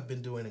 you have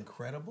been doing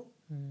incredible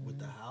with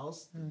the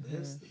house, the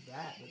this, the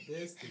that, the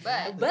this, the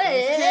that. But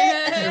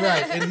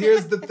Right. And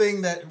here's the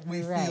thing that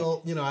we Right.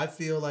 feel, you know, I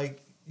feel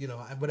like, you know,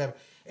 whatever.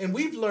 And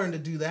we've learned to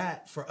do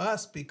that for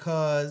us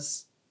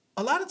because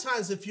a lot of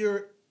times if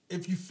you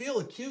feel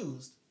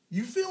accused,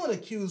 you feeling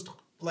accused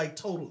like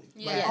totally.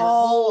 Yeah. Like Yes. your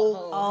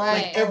whole, Oh, Right.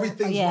 like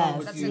everything's yes, wrong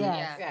with That's you.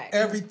 yes. yeah. right.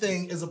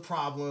 Everything is a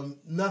problem.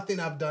 Nothing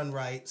I've done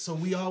right. So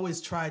we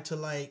always try to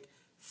like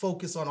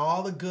focus on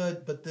all the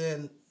good, but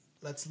then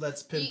let's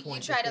pinpoint. You the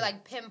try to thing.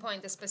 like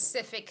pinpoint the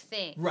specific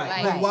thing. Right,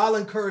 Like, but Right. while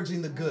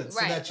encouraging the good, so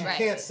Right, that you right.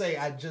 can't say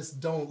I just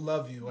don't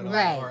love you at all,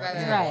 Right, or right,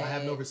 you know, right. I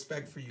have no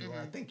respect for you, or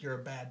I think you're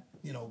a bad,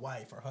 you know,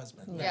 wife or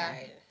husband. Yeah.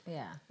 Right.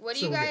 Yeah. What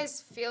do So you we-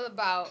 guys feel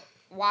about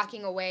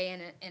walking away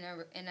in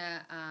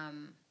a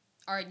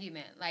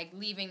argument, like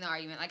leaving the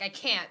argument. Like I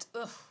can't,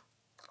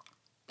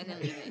 and then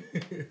leaving.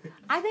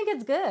 I think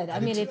it's good. I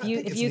mean, if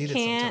you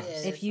can't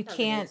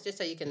just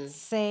so you can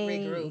say,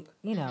 regroup.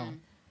 you know,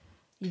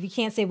 if you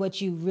can't say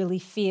what you really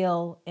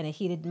feel in a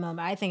heated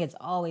moment, I think it's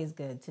always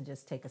good to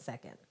just take a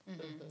second,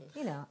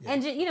 you know,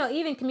 and you know,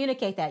 even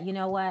communicate that. You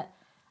know what?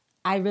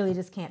 I really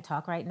just can't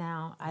talk right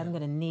now. I'm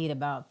gonna need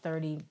about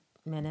 30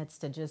 minutes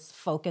to just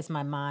focus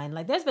my mind.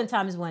 Like there's been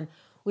times when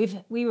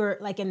we were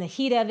like in the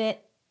heat of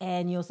it,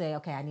 and you'll say,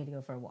 "Okay, I need to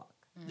go for a walk."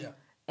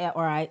 Yeah.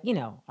 Or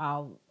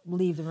I'll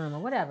leave the room or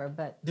whatever.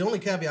 But the only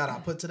caveat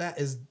I'll put to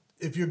that is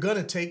if you're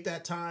gonna take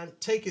that time,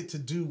 take it to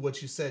do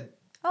what you said.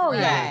 Oh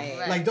yeah.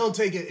 Right. Like don't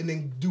take it and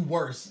then do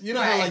worse. You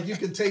know how like you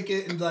can take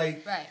it and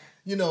like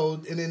you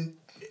know and then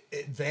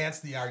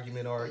advance the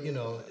argument or you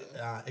know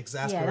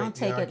exasperate don't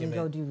take the argument. it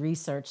and go do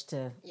research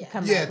to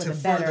come up with to a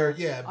better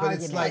but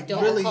argument. it's like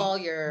don't really call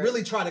your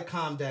really try to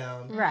calm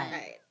down.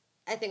 Right.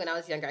 I think when I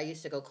was younger, I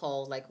used to go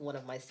call like one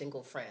of my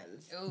single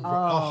friends.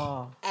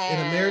 Oh. In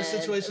a marriage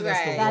situation,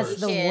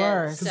 that's the worst.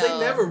 worst. Because they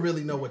never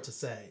really know what to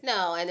say.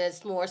 No, and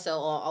it's more so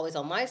always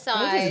on my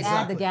side. They just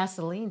add the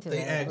gasoline to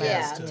it. Add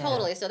gas to it.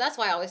 Totally. So that's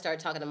why I always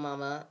started talking to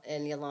Mama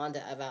and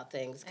Yolanda about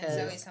things. And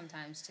Zoe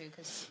sometimes too,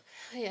 because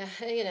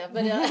you know,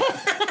 but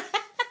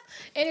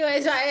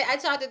anyways, I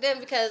talked to them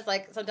because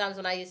like sometimes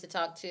when I used to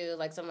talk to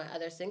like some of my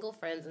other single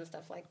friends and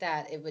stuff like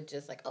that, it would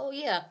just like, oh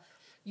yeah,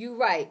 you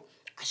right.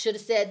 I should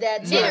have said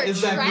that too. Right,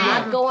 exactly.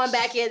 I'm going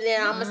back in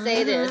there. I'm gonna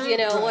say this, you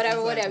know,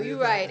 whatever. You're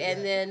right. Yeah.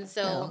 And then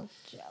so,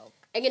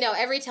 and you know,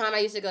 every time I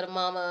used to go to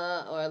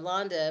Mama or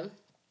Yolanda,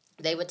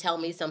 they would tell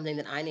me something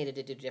that I needed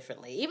to do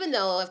differently. Even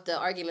though if the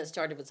argument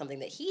started with something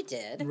that he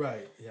did,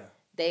 right? Yeah.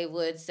 They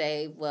would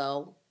say,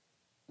 well,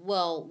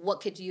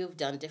 what could you have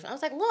done different? I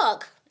was like,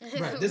 look.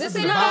 Right. This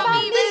is not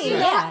about me. This is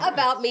not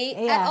about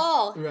me at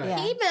all. Right. Yeah.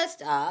 He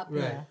messed up.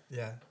 Right.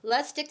 Yeah.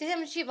 Let's stick to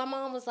him. My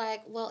mom was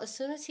like, well, as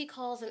soon as he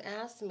calls and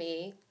asks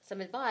me some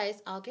advice,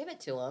 I'll give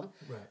it to him.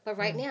 Right. But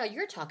right now,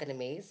 you're talking to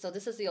me, so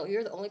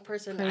you're the only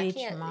person I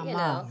can't, Mama. you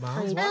know.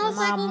 And I was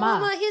like, well,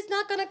 Mama, he's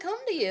not going to come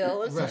to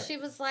you. And so she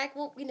was like,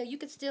 well, you know,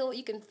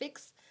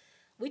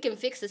 we can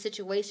fix the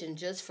situation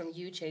just from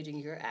you changing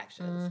your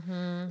actions.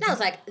 And I was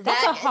like,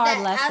 that's a hard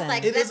lesson. I was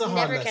like, that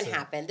never can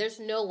happen. There's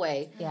no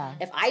way. Yeah.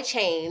 If I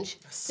change,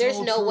 there's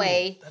no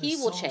way he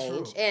will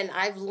change. And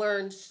I've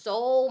learned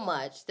so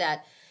much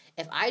that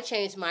if I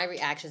change my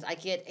reactions, I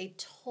get a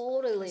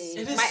totally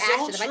if I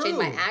change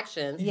my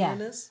actions,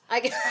 I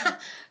get.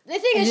 The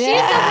thing is, she's the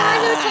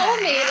one who told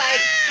me.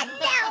 Like,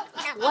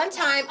 one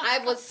time I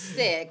was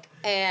sick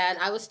and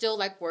I was still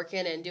like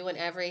working and doing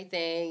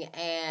everything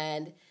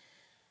and.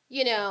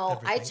 You know,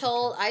 I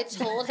told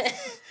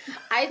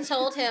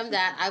him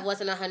that I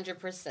wasn't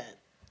 100%.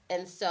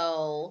 And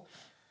so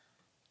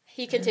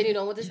he continued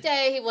on with his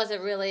day. He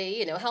wasn't really,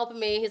 you know, helping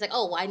me. He's like,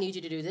 oh, well, I need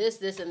you to do this,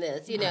 this, and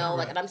this, you know,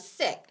 like, and I'm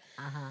sick.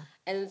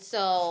 And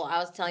so I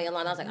was telling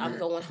Yolanda, I was like, I'm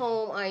going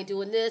home. I ain't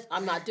doing this.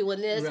 I'm not doing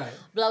this.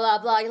 Blah, blah,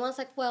 blah. Yolanda's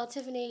like, well,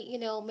 Tiffany, you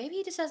know, maybe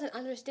he just doesn't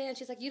understand.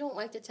 She's like, you don't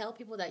like to tell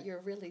people that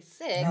you're really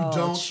sick. You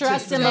don't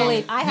trust and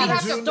believe. I have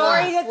a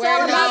story to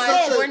tell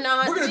about this. We're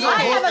not.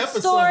 I have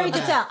a story to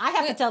tell. I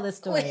have to tell this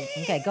story.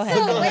 Okay, go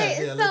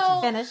ahead.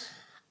 So finish.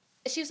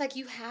 She was like,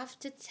 you have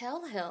to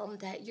tell him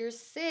that you're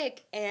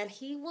sick and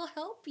he will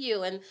help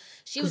you. And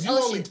she was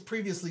only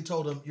previously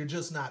told him you're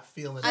just not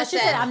feeling it. She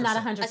said, I'm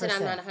not 100%. I said,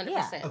 I'm not 100%.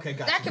 Yeah. Okay,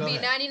 gotcha. That could be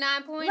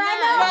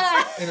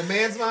 99.9. In a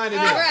man's mind, it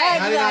is.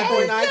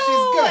 99.9,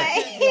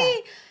 she's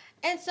good.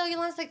 And so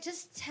Yolanda's like,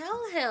 just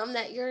tell him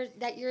that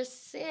you're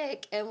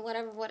sick and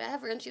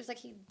whatever. And she was like,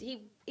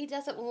 he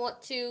doesn't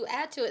want to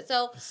add to it.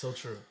 So it's so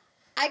true.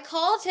 I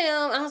called him,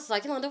 and I was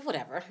like, Yolanda,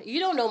 whatever. You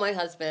don't know my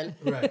husband.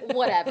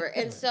 Whatever.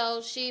 And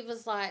so she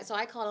was like, so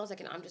I called him. I was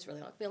like, I'm just really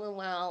not feeling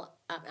well.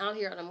 I'm out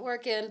here and I'm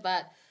working,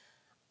 but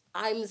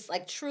I'm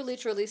like truly,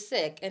 truly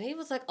sick. And he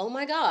was like, oh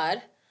my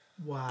God.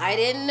 Wow. I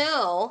didn't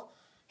know.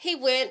 He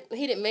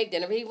didn't make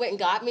dinner, but he went and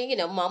got me, you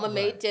know, Mama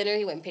made dinner.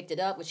 He went and picked it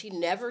up, which he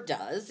never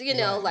does, you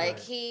know,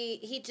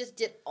 he just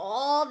did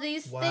all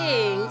these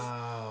things.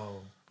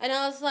 And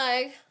I was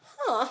like,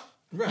 huh.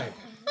 Right.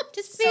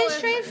 Just being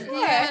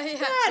straightforward.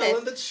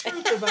 Telling the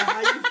truth about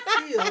how you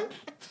feel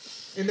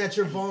and that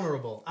you're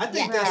vulnerable. I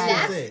think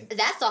that's the thing.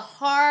 That's a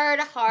hard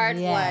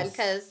one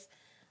because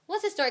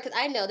what's the story? Because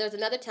I know there's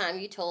another time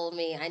you told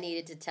me I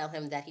needed to tell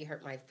him that he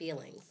hurt my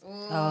feelings.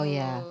 Oh,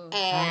 yeah. And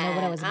I don't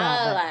know what it was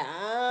about.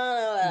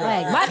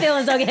 Like, my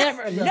feelings don't get hurt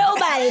for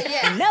nobody.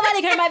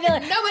 Nobody can hurt my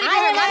feelings. Nobody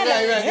can hurt my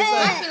feelings.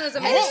 My feelings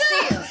are made of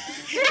steel.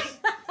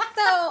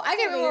 So I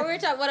can't remember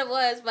what it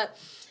was, but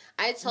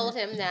I told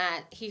him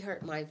that he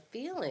hurt my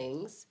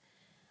feelings,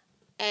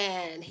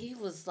 and he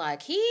was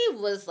like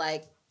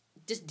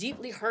just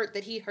deeply hurt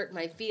that he hurt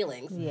my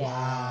feelings. Yeah.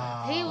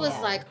 Wow. He was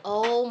like,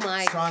 oh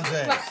my God.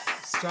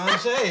 Strong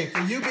J.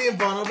 For you being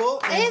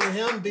vulnerable and for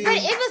him being... But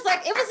it was the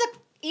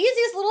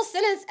easiest little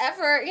sentence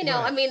ever, you know.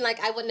 I mean,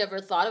 like, I would never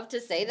thought of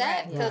to say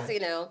that because, you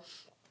know,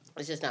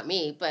 it's just not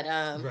me. But,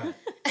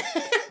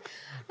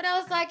 but But I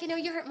was like,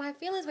 you hurt my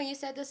feelings when you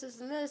said this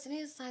and this. And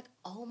he was like,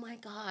 oh my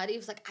God. He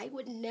was like, I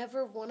would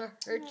never want to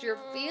hurt your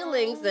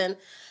feelings. And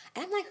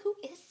I'm like, who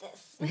is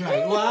this?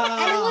 Right. Wow.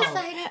 And it was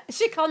like,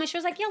 She called me. She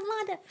was like,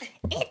 Yolanda,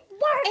 it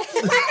works.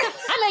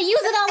 I'm gonna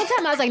use it all the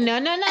time. I was like, no.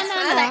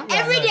 like,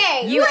 every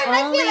day. You hurt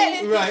my only,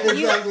 feelings. Right,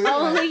 exactly. you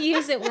only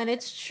use it when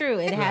it's true.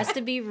 It has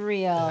to be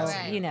real.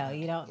 Right. You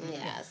don't.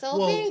 Yeah, so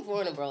Well, being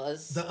vulnerable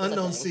is The is a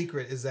unknown thing.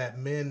 secret is that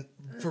men,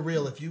 for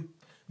real,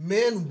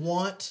 men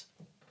want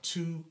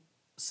to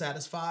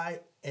satisfy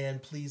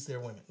and please their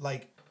women,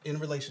 like in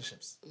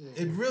relationships.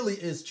 It really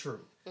is true.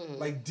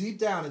 Like deep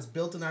down, it's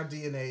built in our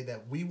DNA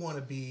that we want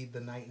to be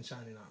the knight in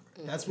shining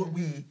armor. That's what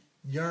we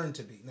yearn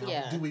to be. Now,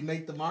 Yeah. do we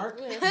make the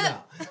mark? No,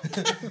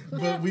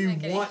 but we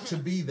want to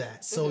be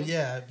that. So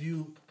yeah,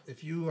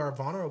 if you are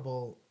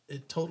vulnerable,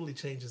 it totally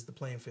changes the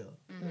playing field.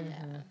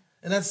 Yeah.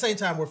 And at the same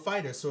time, we're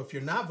fighters. So if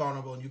you're not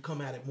vulnerable and you come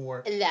at it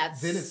more, And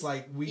that's then it's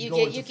like we you go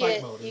get into you fight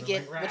get mode. you and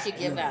get like, what you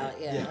give out.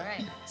 Yeah.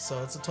 Right.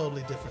 So it's a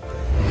totally different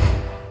thing.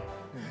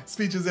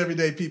 Speeches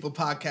Everyday People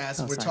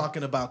podcast. We're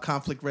talking about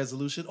conflict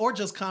resolution or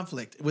just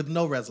conflict with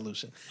no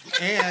resolution.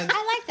 And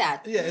I like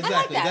that. yeah, I like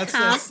exactly. that.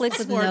 Conflict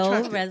that's with more no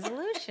attractive.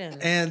 resolution.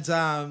 And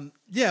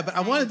but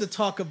I wanted to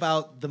talk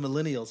about the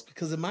millennials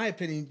because, in my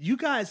opinion, you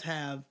guys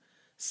have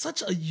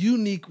such a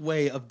unique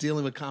way of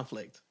dealing with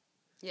conflict.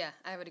 Yeah,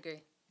 I would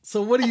agree.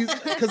 So what do you?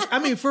 Because I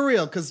mean, for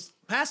real, because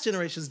past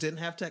generations didn't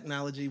have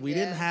technology. We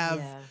didn't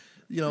have,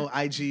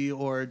 IG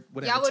or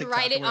whatever. Y'all would TikTok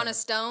write or it on whatever. a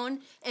stone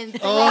and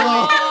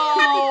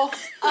Oh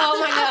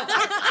my God.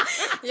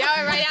 y'all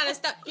would write it on a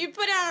stone. You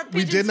put it on a We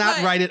pigeon's did not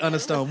foot, write it on a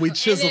stone. We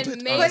chiseled then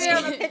it. maybe- On a Put it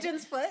stone. on a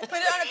pigeon's foot. Put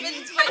it on a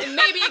pigeon's foot, and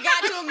maybe it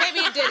got to him, maybe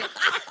it didn't.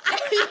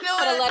 You know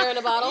Put what? a letter in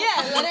a bottle.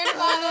 Yeah, letter in a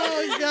bottle.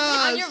 Oh my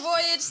gosh. On your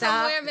voyage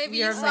somewhere, maybe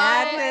your you saw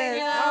madness.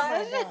 it.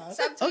 Oh my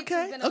Subtweets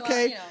has been a lot,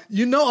 Okay. you know.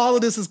 You know all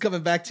of this is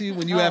coming back to you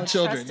when you have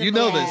children. trust and You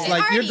know believe. this. It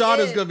Like your already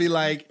daughter's is. gonna be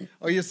like,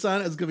 or your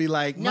son is gonna be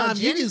like, No, Mom,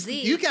 Gen you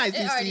Z. guys It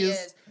used to already use.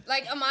 is.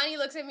 Like Amani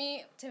looks at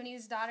me,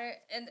 Tiffany's daughter,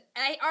 and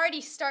I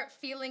already start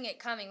feeling it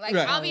coming. Like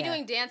Right. I'll be Oh, yeah.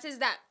 doing dances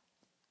that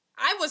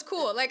I was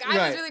cool. Like I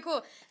Right. was really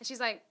cool, and she's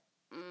like.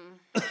 I'm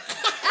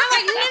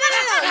like, no. You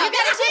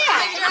got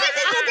it twisted,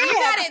 baby girl. You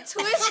got it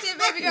twisted,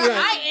 baby girl.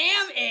 Right. I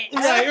am it.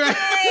 Right, right. I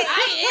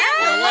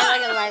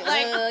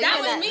am Like, that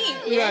was me.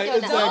 Right, You're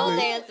doing the whole exactly.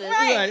 dances.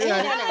 Right, You're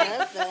right. doing all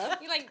that stuff.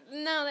 You're like,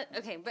 no,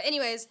 okay. But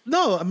anyways,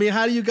 No, I mean,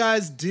 how do you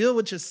guys deal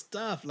with your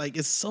stuff? Like,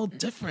 it's so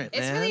different,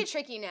 it's man. really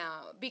tricky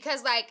now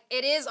because like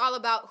it is all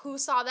about who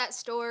saw that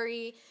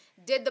story.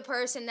 Did the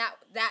person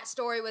that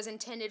story was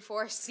intended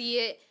for see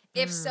it?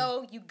 If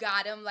so, you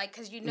got them. Like,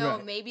 because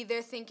Right. maybe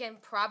they're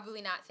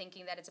probably not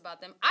thinking that it's about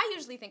them. I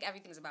usually think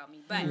everything's about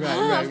me, but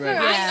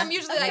Right. I'm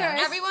usually like,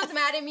 everyone's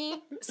mad at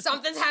me.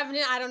 Something's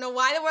happening. I don't know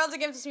why the world's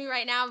against me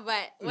right now,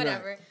 but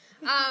whatever.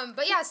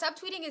 But yeah,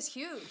 subtweeting is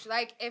huge.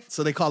 Like if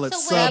So they call it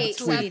So wait, subtweeting.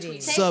 subtweeting.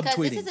 Because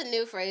Subtweeting. this is a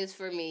new phrase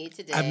for me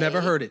today. I've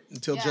never heard it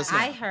until just now.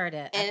 I heard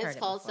it. And I've heard it's it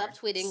called before.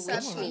 subtweeting, which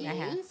Subtweeting. I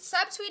have. means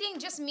subtweeting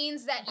just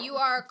means that you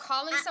are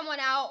calling someone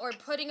out or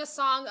putting a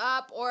song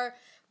up or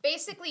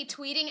basically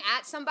tweeting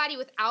at somebody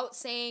without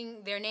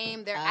saying their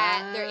name, their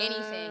at, their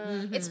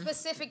anything. It's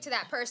specific to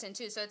that person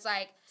too. So it's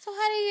like So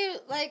how do you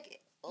like?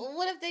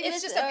 What if they?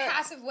 it's just a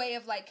passive way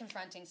of like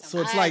confronting So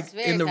someone. it's Ah, like it's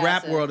very in the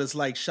rap passive. world, it's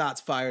like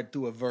shots fired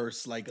through a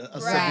verse, like a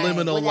Right.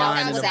 subliminal Without-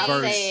 line in a without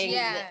verse. saying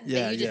Yeah. that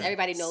Yeah, you just yeah.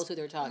 everybody knows who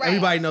they're talking. Right.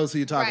 Everybody knows who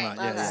you're talking Right.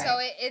 about. Yeah, Okay. yeah.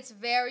 So it's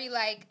very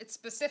like it's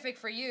specific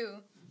for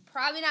you.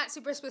 Probably not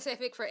super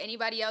specific for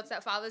anybody else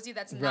that follows you.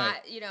 That's not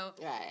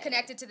Right.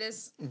 connected to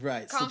this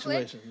Right.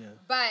 conflict. Situation. Yeah.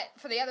 But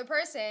for the other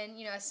person,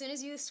 as soon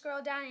as you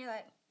scroll down, you're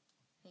like,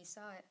 he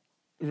saw it.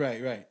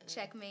 Right.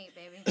 Checkmate,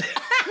 baby.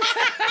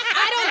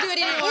 I don't do it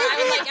anymore. I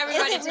would like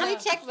everybody Is it to really know.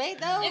 checkmate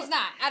though? It's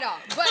not at all.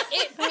 But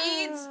it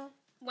feeds.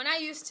 When I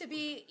used to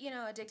be,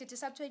 addicted to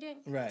subtweeting,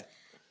 Right.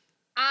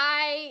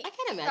 I I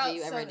can't imagine felt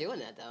you ever so- doing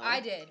that though. I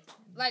did.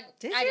 Like,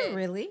 Did I you did.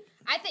 really?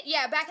 I think,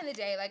 yeah, back in the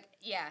day,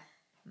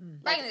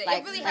 Back in the day.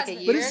 Like- It really like has a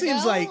been. year But it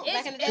seems ago? like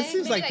Back in the it day? seems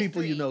Maybe like like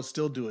people 3.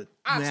 still do it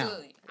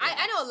Absolutely. now.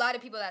 I know a lot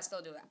of people that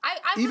still do it. I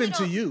really Even to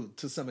don't- you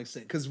to some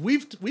extent, because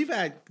we've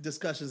had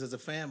discussions as a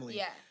family.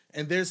 Yeah.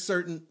 And there's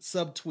certain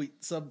sub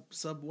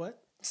what?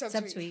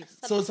 Subtweet.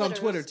 So it's on Twitters.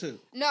 Twitter too.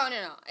 No.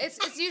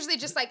 It's usually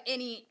just like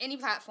any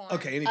platform.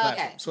 Okay, any Okay.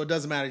 platform. So it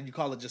doesn't matter. You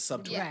call it just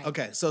subtweet. Yeah. Right.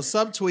 Okay, so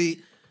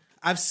subtweet.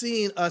 I've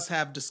seen us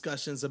have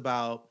discussions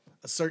about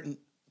a certain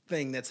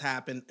thing that's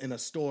happened in a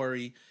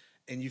story,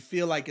 and you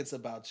feel like it's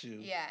about you.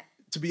 Yeah.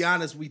 To be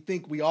honest, we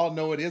think we all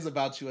know it is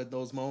about you at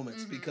those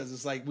moments Mm-hmm. because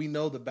it's like we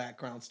know the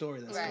background story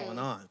that's Right. going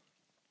on.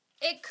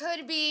 It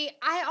could be.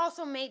 I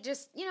also may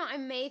just, I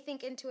may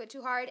think into it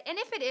too hard. And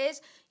if it is,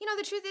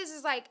 the truth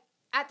is like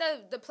at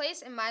the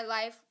place in my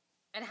life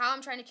and how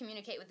I'm trying to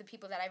communicate with the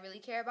people that I really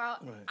care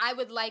about, Right. I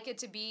would like it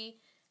to be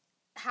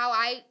how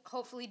I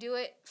hopefully do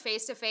it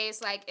face to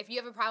face. Like, if you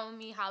have a problem with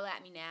me, holla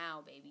at me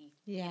now, baby.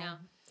 Yeah.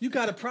 You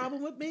got a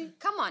problem with me?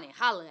 Come on and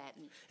holler at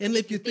me. And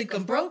if you think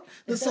I'm broke,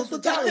 then throw some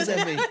dollars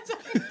at me.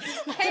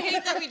 I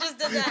hate that we just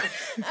did that.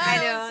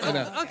 I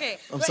know. Okay.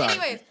 I'm but sorry.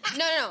 anyways,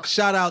 no.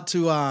 Shout out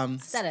to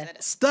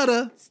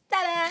Stutter.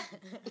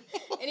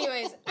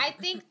 Anyways, I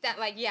think that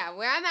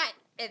where I'm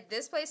at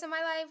this place in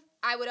my life,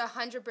 I would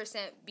 100%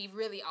 be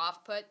really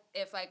off put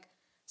if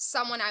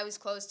someone I was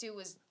close to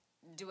was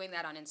doing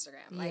that on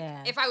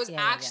Instagram. If I was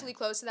actually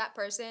close to that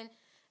person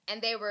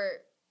and they were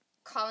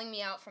calling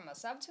me out from a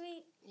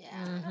subtweet. Yeah.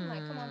 I'm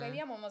like, come on, baby,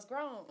 I'm almost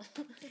grown.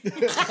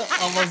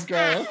 Almost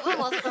grown.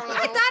 Almost grown.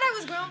 I thought I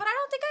was grown, but I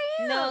don't think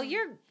I am. No,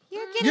 you're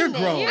You're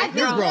grown. I think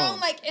You're I'm grown.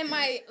 grown in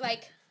my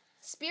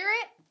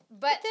spirit,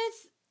 but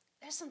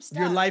there's some stuff.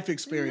 Your life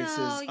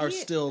experiences are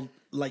still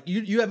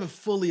you haven't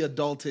fully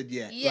adulted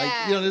yet.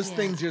 Yeah. There's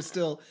things you're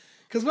still.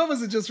 Because what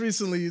was it just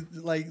recently?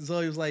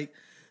 Zoe was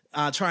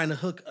trying to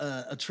hook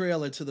a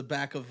trailer to the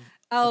back of.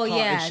 Oh, a car,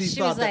 yeah. and she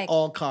thought that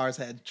all cars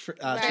had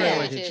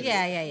trailer hitches.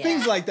 Yeah.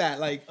 Things like that.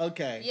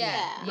 Okay.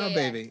 Yeah. No,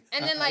 baby.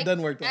 And then it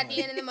doesn't work that at way.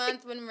 the end of the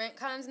month when rent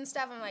comes and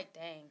stuff, I'm like,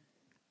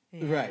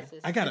 dang. Right.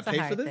 I gotta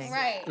pay for this. thing.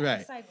 Right. Right.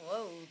 It's like,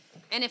 whoa.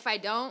 And if I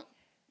don't,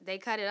 they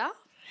cut it off.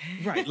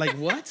 Right. Like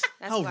what?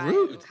 That's How why-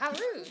 rude. How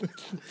rude.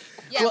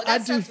 Yeah, Well, but I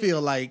that's do subtweeting.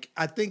 feel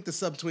I think the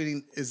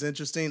subtweeting is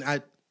interesting.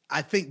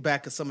 I think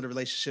back of some of the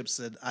relationships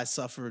that I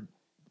suffered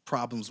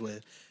problems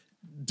with,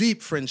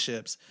 deep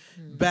friendships,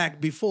 back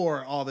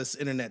before all this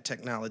internet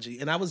technology.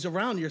 And I was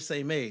around your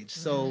same age.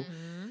 So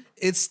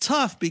it's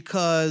tough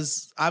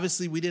because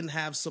obviously we didn't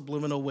have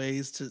subliminal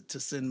ways to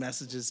send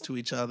messages to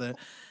each other.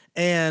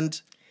 And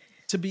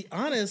to be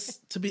honest,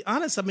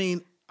 I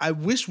mean, I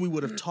wish we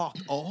would have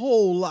talked a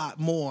whole lot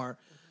more.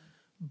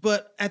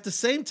 But at the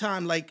same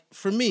time,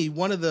 for me,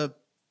 one of the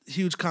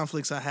huge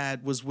conflicts I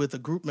had was with a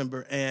group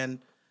member, and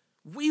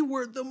we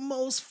were the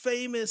most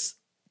famous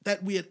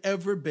that we had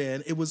ever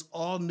been. It was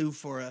all new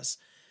for us.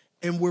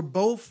 And we're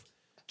both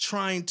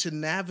trying to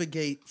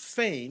navigate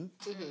fame,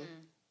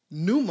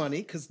 new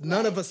money, because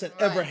none of us had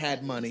ever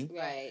had money.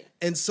 Right.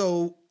 And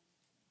so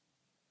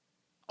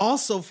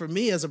also for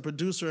me as a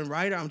producer and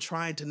writer, I'm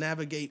trying to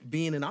navigate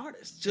being an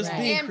artist, just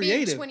being and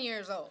creative. being 20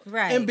 years old.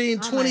 Right. And being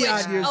 20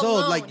 odd years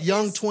old, Alone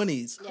young is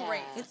 20s.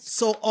 Great.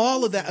 So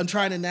all of that, I'm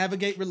trying to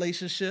navigate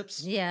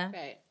relationships. Yeah.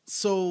 Right.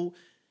 So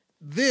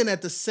then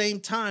at the same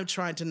time,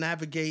 trying to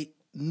navigate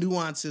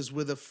nuances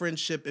with a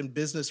friendship and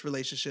business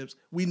relationships.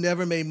 We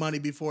never made money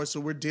before, so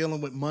we're dealing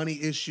with money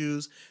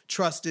issues,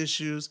 trust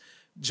issues,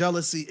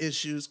 jealousy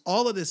issues,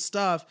 all of this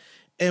stuff.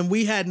 And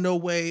we had no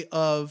way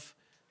of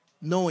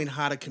knowing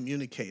how to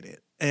communicate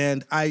it.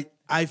 And I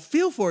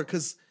feel for it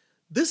because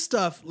this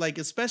stuff,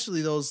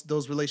 especially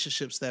those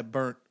relationships that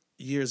burnt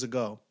years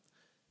ago,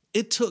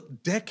 it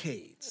took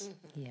decades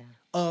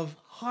of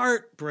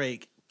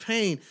heartbreak,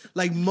 pain.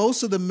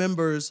 Most of the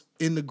members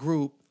in the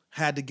group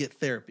had to get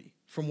therapy.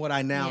 From what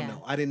I now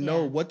know. I didn't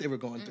know what they were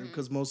going through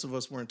because most of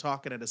us weren't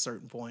talking at a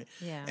certain point.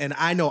 Yeah. And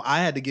I know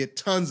I had to get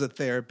tons of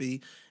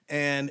therapy.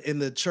 And in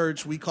the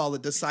church, we call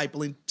it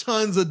discipling,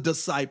 tons of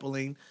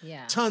discipling,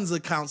 tons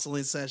of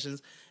counseling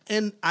sessions.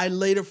 And I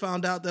later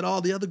found out that all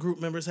the other group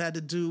members had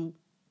to do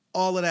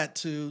all of that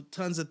too,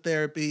 tons of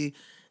therapy.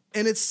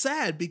 And it's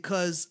sad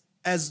because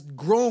as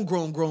grown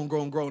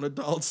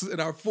adults in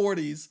our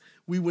 40s,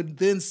 we would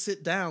then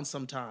sit down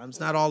sometimes,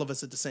 not all of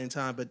us at the same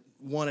time, but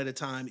one at a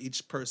time,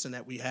 each person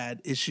that we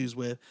had issues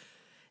with.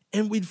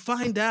 And we'd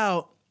find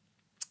out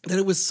that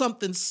it was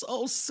something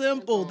so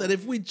simple that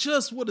if we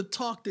just would have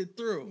talked it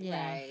through,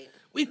 Right.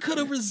 we could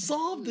have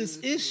resolved this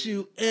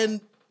issue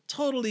and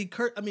totally,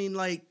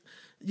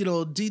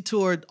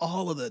 detoured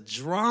all of the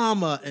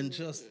drama and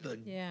just the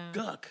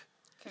guck.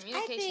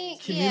 Communication.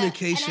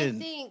 Communication. And I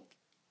think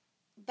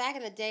back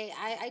in the day,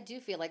 I do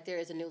feel like there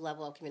is a new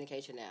level of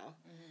communication now.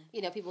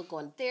 People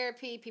going to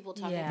therapy, people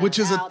talking about Which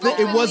is a how thing.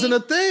 they're It wasn't a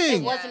really-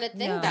 thing. It wasn't a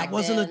thing No. back That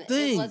wasn't a then.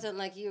 thing. It wasn't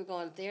like you were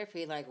going to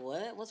therapy like,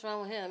 what? What's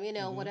wrong with him?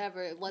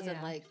 Whatever. It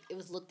wasn't like, it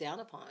was looked down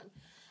upon.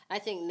 I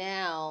think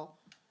now,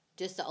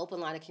 just the open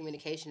line of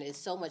communication is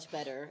so much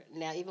better.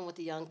 Now, even with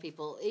the young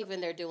people,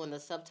 even they're doing the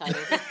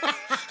subtitles.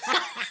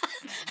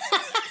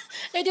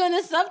 They're doing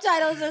the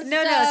subtitles and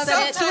stuff.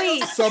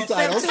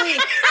 Subtitles. They're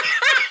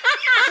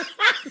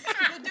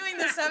doing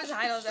the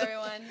subtitles,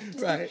 everyone.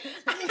 Right.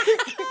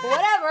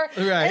 Whatever.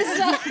 Right.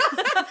 So,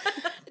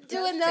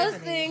 doing those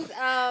things,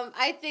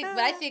 I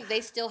think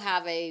they still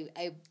have a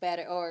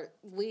better, or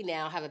we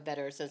now have a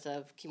better sense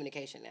of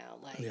communication now,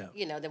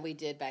 than we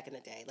did back in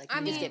the day.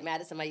 You just get mad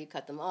at somebody, you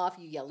cut them off,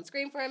 you yell and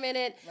scream for a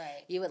minute,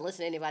 Right. you wouldn't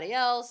listen to anybody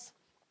else,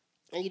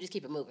 and you just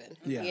keep it moving.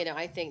 Yeah.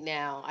 I think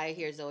now I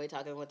hear Zoe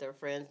talking with her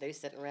friends, they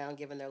sitting around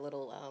giving their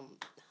little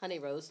honey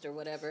roast or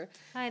whatever.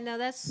 I know,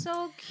 that's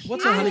so cute.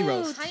 What's a honey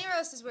roast? Honey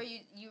roast is where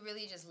you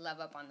really just love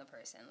up on the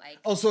person.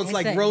 Oh, so it's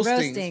like It's like roasting,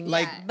 roasting,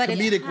 like but it's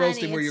comedic honey,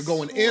 roasting where it's you're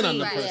going in on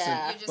the sweet. person,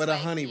 Yeah. You're just but a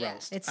like, honey yeah.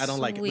 roast. It's I don't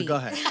like it, but sweet. go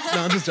ahead.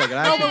 No, I'm just joking.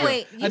 Oh, but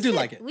wait. I do said-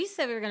 like it. We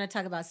said we were going to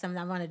talk about something.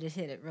 I wanted to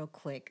hit it real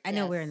quick. I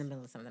know Yes. we're in the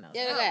middle of something else.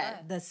 Yeah, Oh, okay.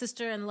 The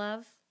Sister in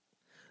Love.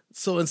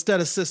 So instead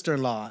of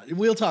sister-in-law,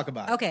 we'll talk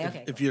about it.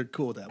 Okay. If you're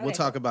cool with that. We'll Okay,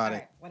 talk cool. about All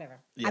it. right, whatever.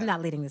 Yeah. I'm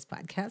not leading this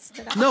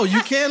podcast. No,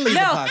 you can leave the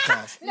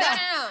podcast. No.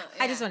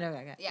 I just want to.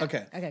 Okay. Yeah.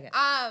 Okay. Okay.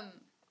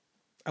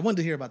 I wanted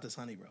to hear about this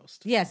honey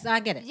roast. Yes, I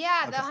get it.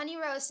 Yeah, the honey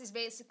roast is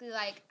basically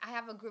like I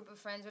have a group of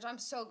friends, which I'm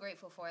so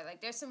grateful for.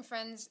 Like, there's some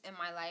friends in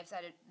my life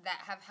that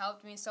have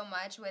helped me so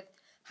much with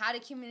how to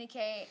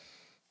communicate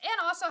and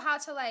also how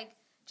to like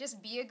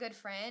just be a good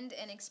friend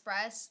and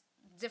express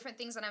different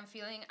things that I'm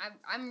feeling.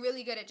 I'm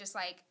really good at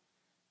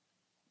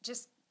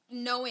just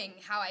knowing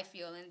how I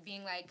feel and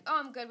being like, oh,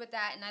 I'm good with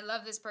that, and I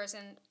love this person.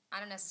 I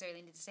don't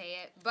necessarily need to say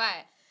it,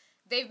 but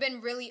they've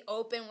been really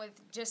open with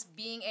just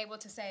being able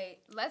to say,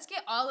 let's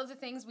get all of the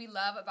things we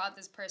love about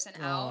this person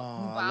out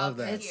while I love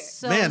that. they're It's here.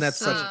 so Man, that's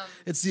sweet.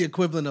 it's the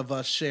equivalent of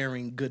us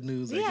sharing good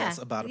news, I Yeah. guess,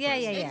 about a Yeah,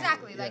 person. yeah, yeah.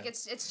 Exactly. Yeah. Like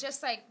it's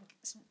just like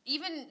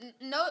even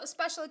no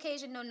special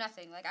occasion, no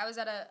nothing. Like I was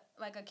at a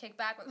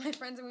kickback with my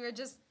friends and we were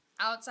just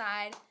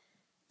outside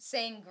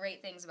saying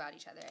great things about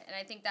each other. And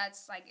I think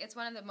that's like it's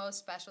one of the most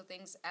special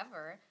things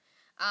ever.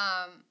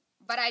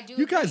 But I do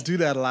You guys agree. do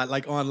that a lot,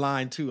 like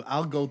online too.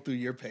 I'll go through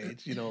your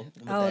page, you know.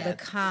 Oh, with the that.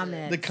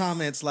 comments. The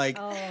comments like,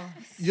 Oh.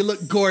 you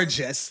look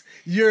gorgeous.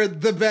 You're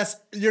the best.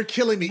 You're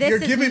killing me. This You're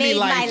has giving me made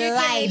life. my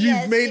life. You've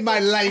Yes, made my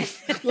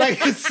life.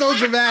 Like, it's so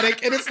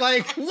dramatic. And it's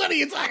like, what are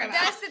you talking about?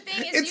 That's the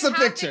thing is It's you a have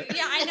picture. To,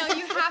 yeah, I know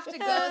you have to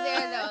go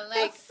there though.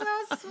 Like so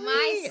sweet.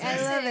 my I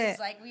love sisters, it.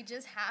 like we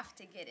just have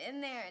to get in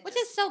there and Which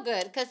just, is so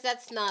good because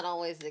that's not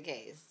always the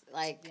case.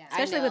 Like, Yeah.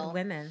 I Especially know- with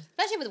women.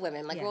 Especially with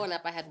women. Like Yeah. growing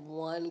up, I had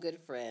one good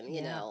friend,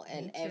 you Yeah, know,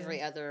 and me too.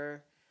 every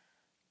other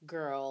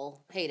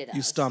girl hated us.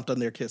 You stomped on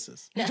their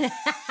kisses.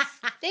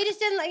 They just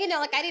didn't like, you know,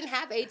 like I didn't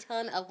have a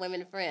ton of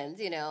women friends,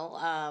 you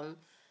know.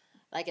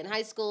 Like in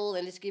high school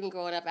and just even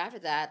growing up after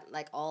that,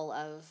 like all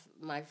of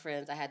my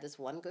friends, I had this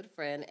one good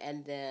friend,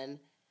 and then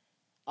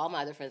all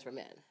my other friends were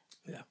men.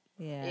 Yeah.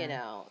 Yeah. You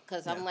know,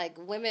 because I'm like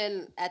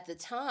women at the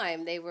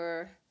time, they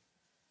were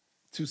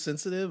Too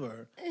sensitive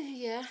or?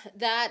 yeah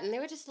that, and they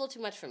were just a little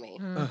too much for me.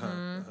 Uh-huh.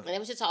 And it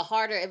was just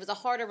it was a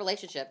harder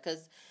relationship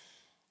because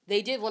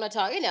they did want to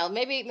talk, you know,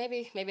 maybe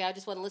I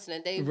just wasn't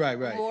listening. They Right.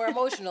 were more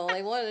emotional.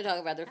 They wanted to talk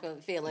about their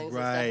feelings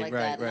and Right, stuff like right,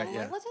 that. And right, I'm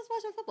yeah. like, let's just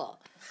watch some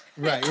football.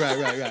 Right.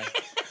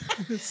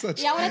 It's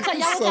such- Y'all want to it's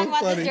talk so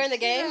about funny. this during the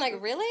game?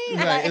 Like, really?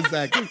 Right, Like,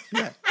 exactly.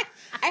 Yeah.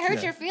 I hurt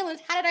Yeah. your feelings.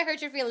 How did I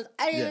hurt your feelings?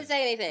 I didn't Yeah. even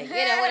say anything.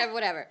 You know,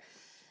 whatever.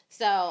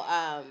 So,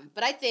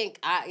 but I think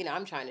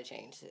I'm trying to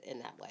change in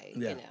that way.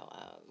 Yeah. You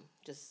know,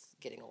 just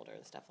getting older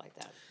and stuff like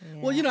that.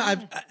 Well, you know,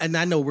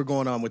 I know we're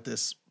going on with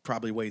this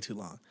probably way too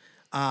long.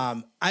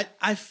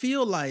 I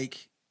feel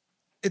like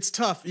it's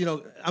tough. You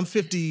know, I'm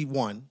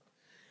 51,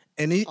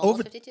 and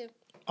Almost 52.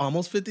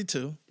 almost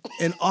 52,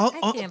 and all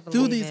I can't through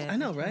believe these. it. I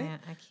know, right?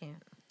 I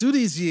can't. Through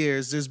these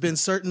years, there's been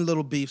certain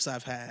little beefs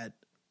I've had,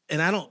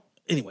 and I don't.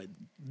 Anyway,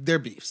 they're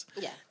beefs.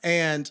 Yeah.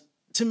 And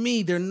to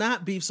me, they're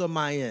not beefs on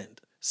my end.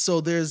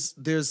 So there's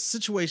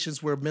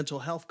situations where mental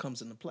health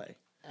comes into play.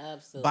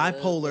 Absolutely.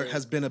 Bipolar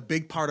has been a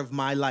big part of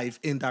my life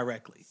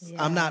indirectly.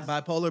 I'm not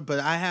Yeah. bipolar, but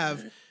I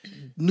have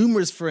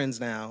numerous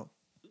friends now,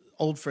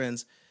 old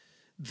friends,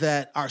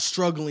 that are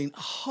struggling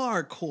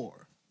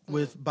hardcore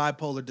with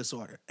bipolar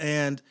disorder.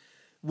 And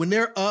when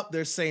they're up,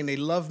 they're saying they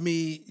love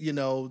me, you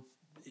know,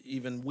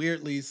 even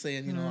weirdly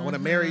saying, you know, I want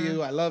to marry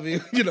you, I love you,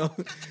 you know.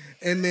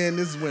 And then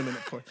this is women,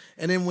 of course.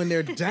 And then when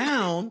they're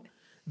down,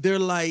 they're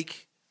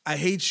like, I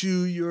hate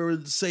you,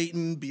 you're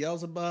Satan,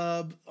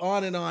 Beelzebub,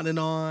 on and on and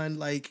on,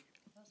 like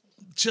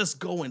just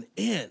going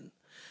in.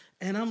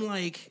 And I'm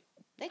like,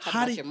 They talk how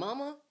about do your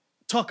mama.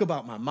 talk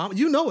about my mom?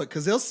 You know it,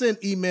 because they'll send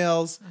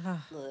emails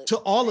Look, to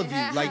all of you,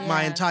 like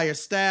my Yeah. entire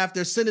staff.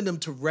 They're sending them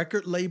to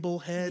record label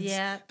heads.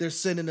 Yeah. They're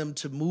sending them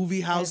to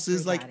movie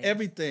houses, like Everybody.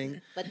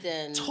 everything. but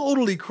then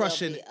Totally they'll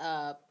crushing. be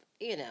up,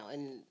 you know,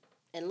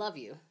 and love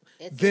you.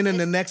 Then in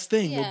the next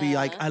thing will be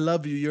like, yeah. I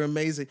love you, you're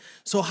amazing.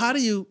 So how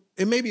do you,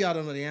 and maybe I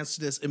don't know the answer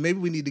to this, and maybe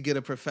we need to get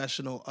a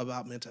professional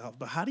about mental health,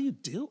 but how do you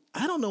deal?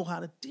 I don't know how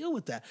to deal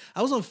with that.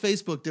 I was on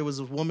Facebook, there was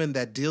a woman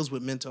that deals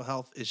with mental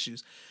health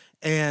issues.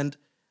 And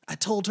I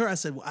told her, I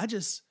said, well,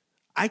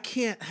 I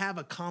can't have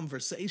a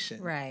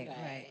conversation.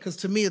 Right. Because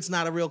to me, it's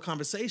not a real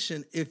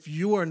conversation if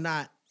you're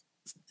not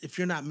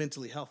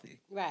mentally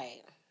healthy.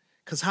 Right.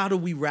 Because how do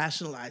we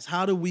rationalize?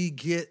 How do we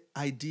get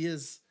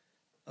ideas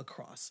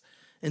across?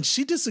 And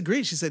she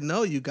disagreed. She said,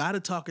 no, you got to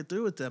talk it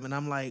through with them. And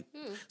I'm like,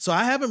 so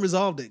I haven't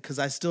resolved it because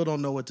I still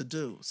don't know what to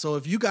do. So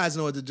if you guys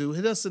know what to do,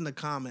 hit us in the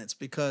comments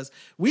because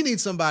we need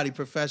somebody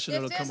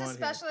professional if to come there's a on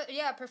here.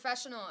 special,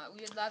 professional,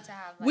 we would love to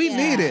have. Like, We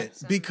need it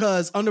some-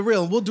 because on the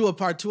real, and we'll do a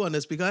part 2 on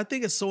this because I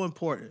think it's so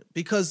important.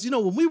 Because, you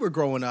know, when we were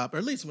growing up, or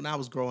at least when I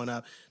was growing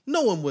up,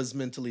 no one was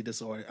mentally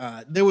disordered.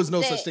 There was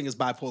no such thing as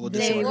bipolar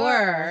They disorder.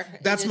 were.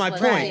 It That's just my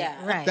wasn't- point.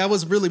 Yeah. Right. That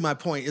was really my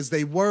point, is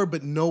they were,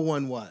 but no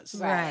one was.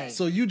 Right.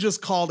 So you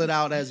just called it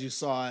out as you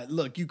saw it.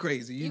 Look, you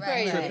crazy. You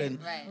crazy. tripping.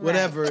 Right.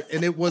 Whatever.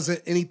 And it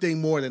wasn't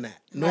anything more than that.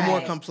 No more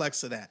Right.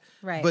 complex than that.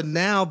 Right. But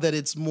now that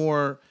it's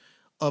more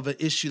of an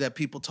issue that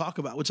people talk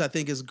about, which I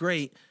think is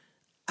great,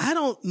 I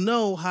don't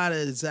know how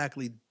to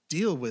exactly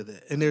deal with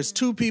it. And there's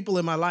 2 people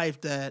in my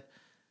life that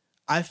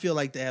I feel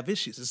like they have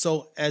issues. And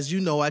so, as you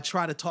know, I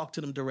try to talk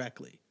to them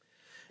directly.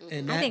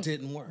 And that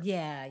didn't work.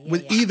 Yeah.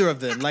 With either of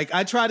them. Like,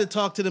 I tried to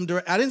talk to them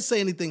direct. I didn't say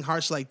anything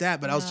harsh like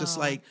that, but I was just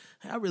like,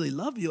 hey, I really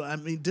love you. I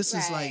mean, this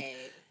is like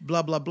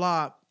blah, blah,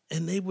 blah.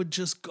 And they would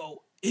just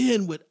go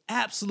in with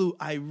absolute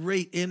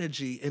irate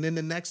energy. And then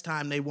the next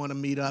time they want to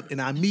meet up,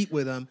 and I meet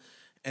with them,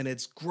 and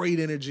it's great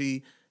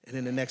energy. And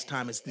then the next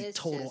time it's the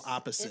total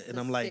opposite. And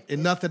I'm like,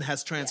 and nothing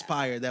has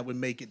transpired that would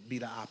make it be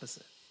the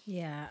opposite.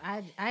 Yeah,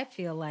 I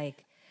feel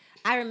like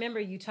I remember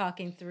you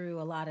talking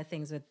through a lot of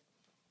things with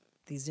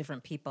these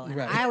different people. And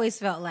I always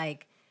felt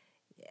like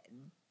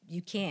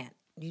you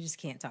just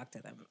can't talk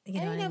to them.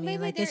 You know what I mean?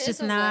 Maybe Like, there it's just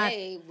is a not.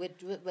 way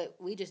but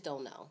we just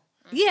don't know.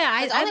 Yeah,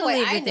 I The only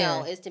way I believe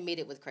know it. is to meet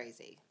it with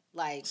crazy.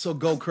 Like, So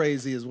go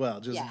crazy as well.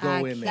 Just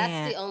go in there.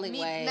 that's the only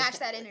way. Match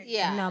that energy.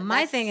 Yeah. No,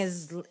 my thing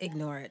is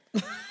ignore it.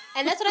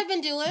 And that's what I've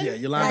been doing. Yeah,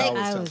 Yolanda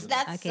always tells me.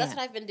 That's what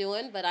I've been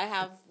doing. But I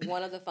have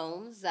one of the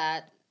phones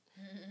that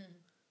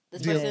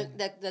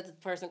the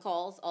person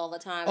calls all the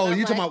time. Oh, and I'm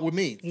you're talking like, about with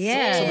me?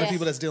 Yeah. Some of the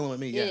people that's dealing with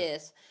me. Yeah.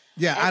 Yes.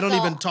 Yeah, And I don't so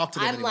even talk to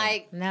them I'm anymore.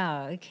 like,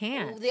 No, it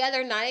can't. the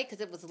other night,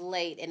 because it was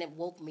late and it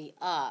woke me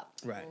up.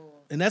 Right.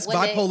 And that's When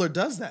they- bipolar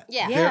does that.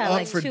 Yeah. They're Yeah, up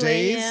like for 2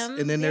 days a.m.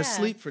 and then they're Yeah.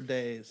 asleep for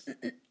days.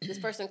 This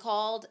person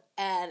called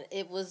and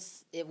it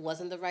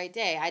wasn't the right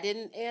day. I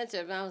didn't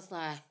answer, but I was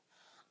like,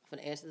 I'm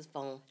gonna answer this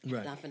phone Right.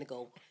 and I'm gonna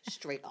go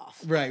straight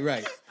off.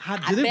 Right. How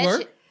I did it bet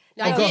work? you-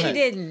 No, Oh, I go didn't. ahead.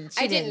 didn't.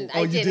 She I didn't. Oh,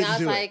 I you didn't. didn't I was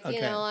do it. like, you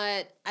Okay. know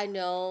what?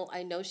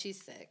 I know she's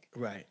sick,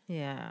 Right.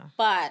 Yeah.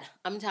 but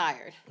I'm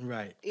tired.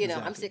 Right. You know,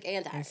 I'm exactly. sick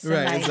and tired. Right,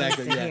 Somebody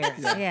exactly, needs to yeah,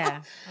 hear it.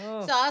 Yeah.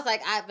 So I was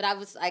like, but I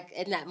was like,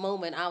 in that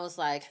moment, I was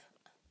like,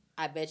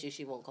 I bet you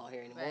she won't call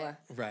here anymore.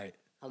 Right.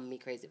 I'm gonna be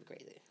crazy,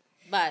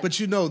 but But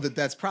you know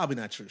that's probably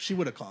not true. She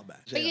would have called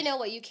back. But you know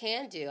what you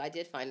can do? I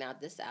did find out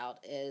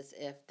is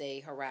if they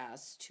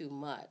harass too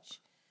much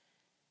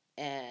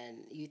and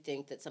you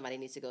think that somebody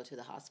needs to go to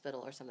the hospital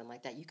or something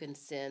like that, you can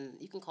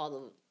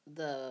call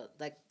the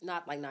like,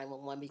 not like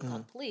 911, but you can call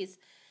the police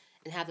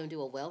and have them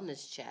do a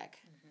wellness check.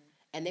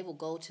 And they will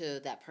go to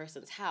that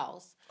person's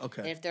house.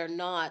 Okay. And if they're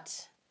not,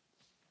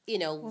 we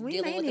dealing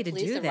may with need the to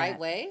police do the right that.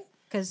 way,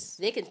 Because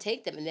they can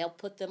take them and they'll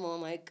put them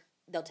on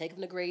they'll take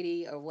them to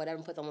Grady or whatever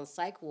and put them on the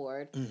psych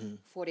ward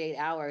 48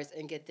 hours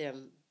and get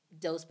them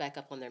dosed back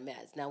up on their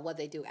meds. Now, what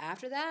they do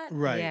after that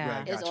Right. Yeah.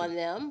 Right. is Gotcha. on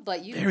them.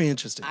 But Very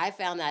interesting. I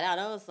found that out.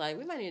 I was like,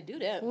 we might need to do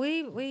that.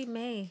 we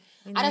may.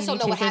 I just don't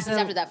know what happens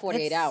after that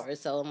 48 it's- hours.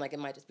 So I'm like, it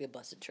might just be a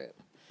busted trip.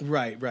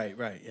 Right.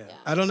 Yeah.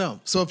 I don't know.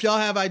 So if y'all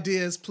have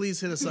ideas,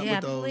 please hit us up Yeah,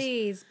 with those.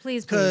 please. We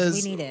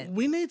Because need it.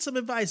 we need some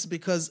advice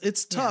because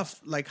it's tough.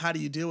 Like, how do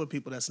you deal with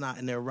people that's not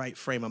in their right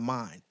frame of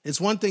mind?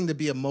 It's one thing to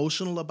be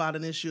emotional about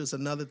an issue. It's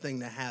another thing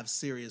to have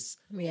serious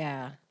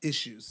Yeah.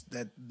 issues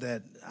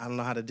that I don't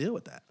know how to deal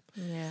with that.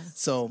 Yeah.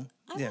 So,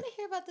 I yeah. want to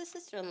hear about this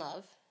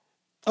sister-in-law.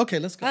 Okay,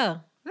 let's go.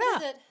 Oh,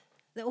 What no. is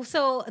it?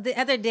 So the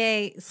other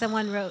day,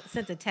 someone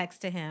sent a text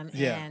to him,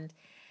 Yeah. and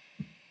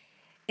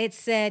it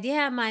said,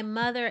 "Yeah, my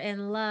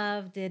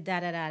mother-in-law did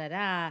da da da da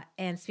da,"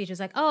 and Speech was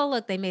like, "Oh,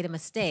 look, they made a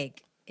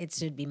mistake. It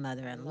should be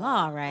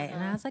mother-in-law, right?"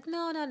 And I was like,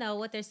 "No.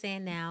 What they're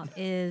saying now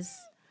is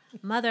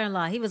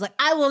mother-in-law." He was like,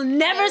 "I will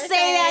never say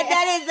that.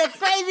 That is the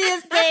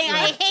craziest thing.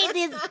 I hate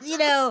these,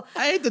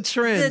 I hate the the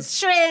trends.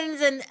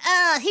 trends." And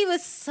he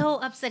was so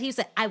upset. He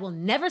said, "I will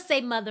never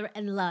say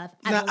mother-in-law."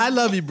 Now, I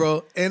love you,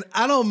 bro, and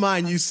I don't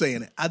mind you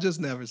saying it. I just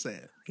never say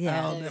it.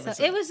 Yeah, I'll never so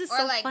say it was just Or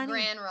so like funny.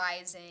 Grand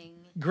Rising.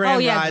 Grand Oh,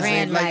 yeah, Rising.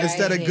 Grand Like, Rising.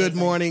 instead of Yeah, good it's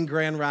like- morning,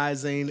 Grand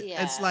Rising. It's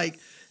Yes. like,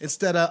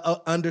 instead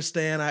of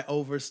understand, I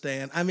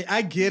overstand. I mean,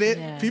 I get it.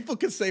 Yeah. People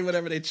can say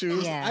whatever they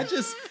choose. Yeah. You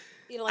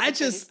don't like the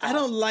crazy I stuff?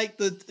 don't like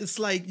it's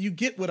like, you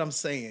get what I'm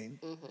saying.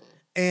 Mm-hmm.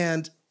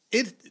 And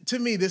to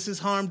me, this has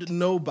harmed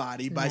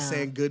nobody by No.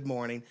 saying good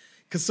morning.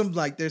 Because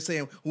they're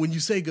saying, when you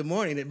say good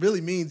morning, it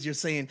really means you're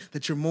saying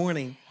that you're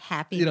mourning.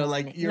 Happy Like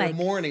morning. you're Like,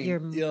 mourning,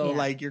 you're- yeah.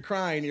 like you're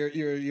crying, you're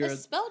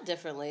It's spelled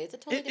differently. It's a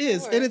totally it different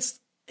is, word.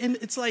 and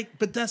it's like,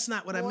 but that's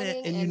not what I meant,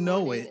 Morning and you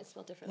know morning, it. it's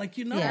spelled differently. Like,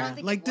 you know, Yeah. I don't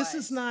think like it this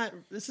was.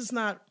 is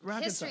not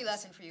rocket History science.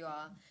 lesson for you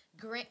all.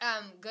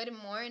 Good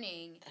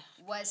morning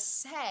was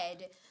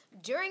said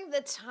during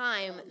the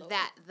time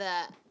that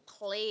the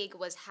plague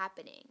was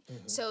happening.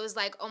 So it was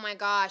like, oh my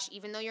gosh,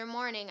 even though you're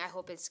mourning, I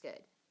hope it's good.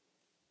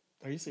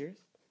 Are you serious?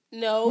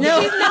 No.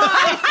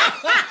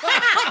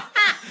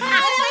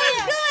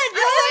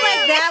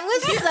 That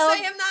was so.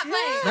 I am not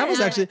playing. That was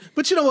actually,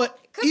 but you know what?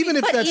 Even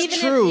if But that's even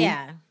if- true,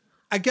 yeah.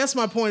 I guess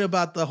my point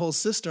about the whole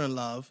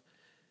sister-in-law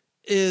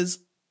is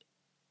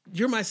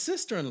you're my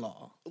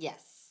sister-in-law.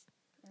 Yes.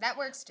 That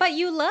works too. But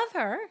you love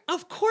her.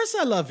 Of course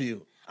I love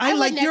you. I would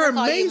like never you're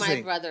call you amazing.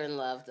 my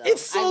brother-in-law, though.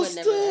 It's I so would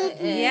never-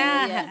 stupid.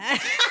 Yeah.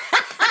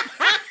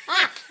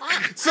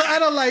 So I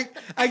don't like,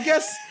 I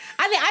guess,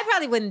 I mean, I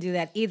probably wouldn't do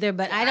that either.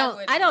 But I don't.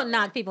 wouldn't I don't either.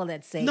 knock people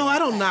that say. no, that. I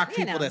don't knock You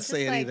people know, that just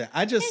say it like- either.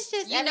 I just, It's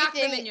just you knock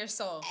them everything- in your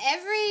soul.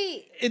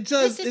 it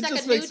just, This is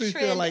like a makes new me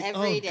feel trend like,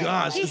 every oh day.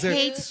 gosh. He is there-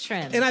 hates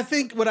trends. And I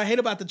think what I hate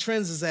about the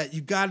trends is that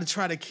you got to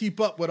try to keep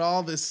up with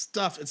all this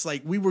stuff. It's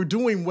like we were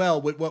doing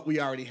well with what we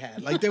already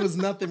had. Like there was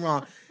nothing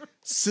wrong.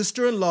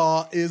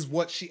 Sister-in-law is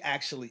what she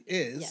actually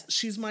is. Yes.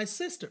 She's my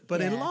sister,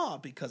 but in law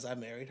because I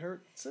married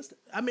her sister.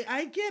 I mean,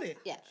 I get it.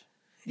 Yeah.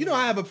 You know,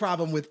 I have a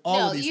problem with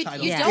all of these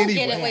titles. You don't anyway.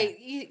 get it. Wait,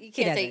 you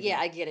can't say,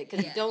 I get it,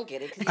 because you don't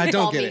get it. I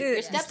don't get it.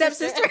 Your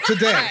stepsister.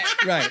 Today,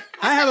 right.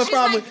 I have a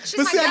problem with,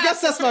 but see, I guess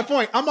that's my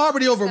point. I'm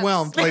already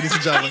overwhelmed, ladies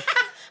and gentlemen.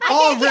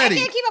 Already. I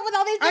can't keep up with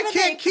all these different I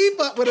can't things. keep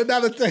up with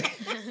another thing.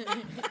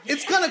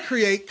 It's going to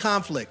create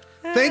conflict.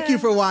 Thank you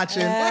for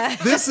watching.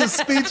 This is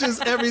Speeches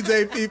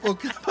Everyday People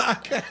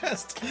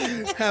podcast.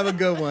 Have a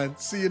good one.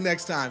 See you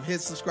next time.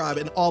 Hit subscribe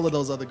and all of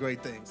those other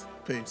great things.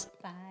 Peace.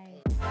 Bye.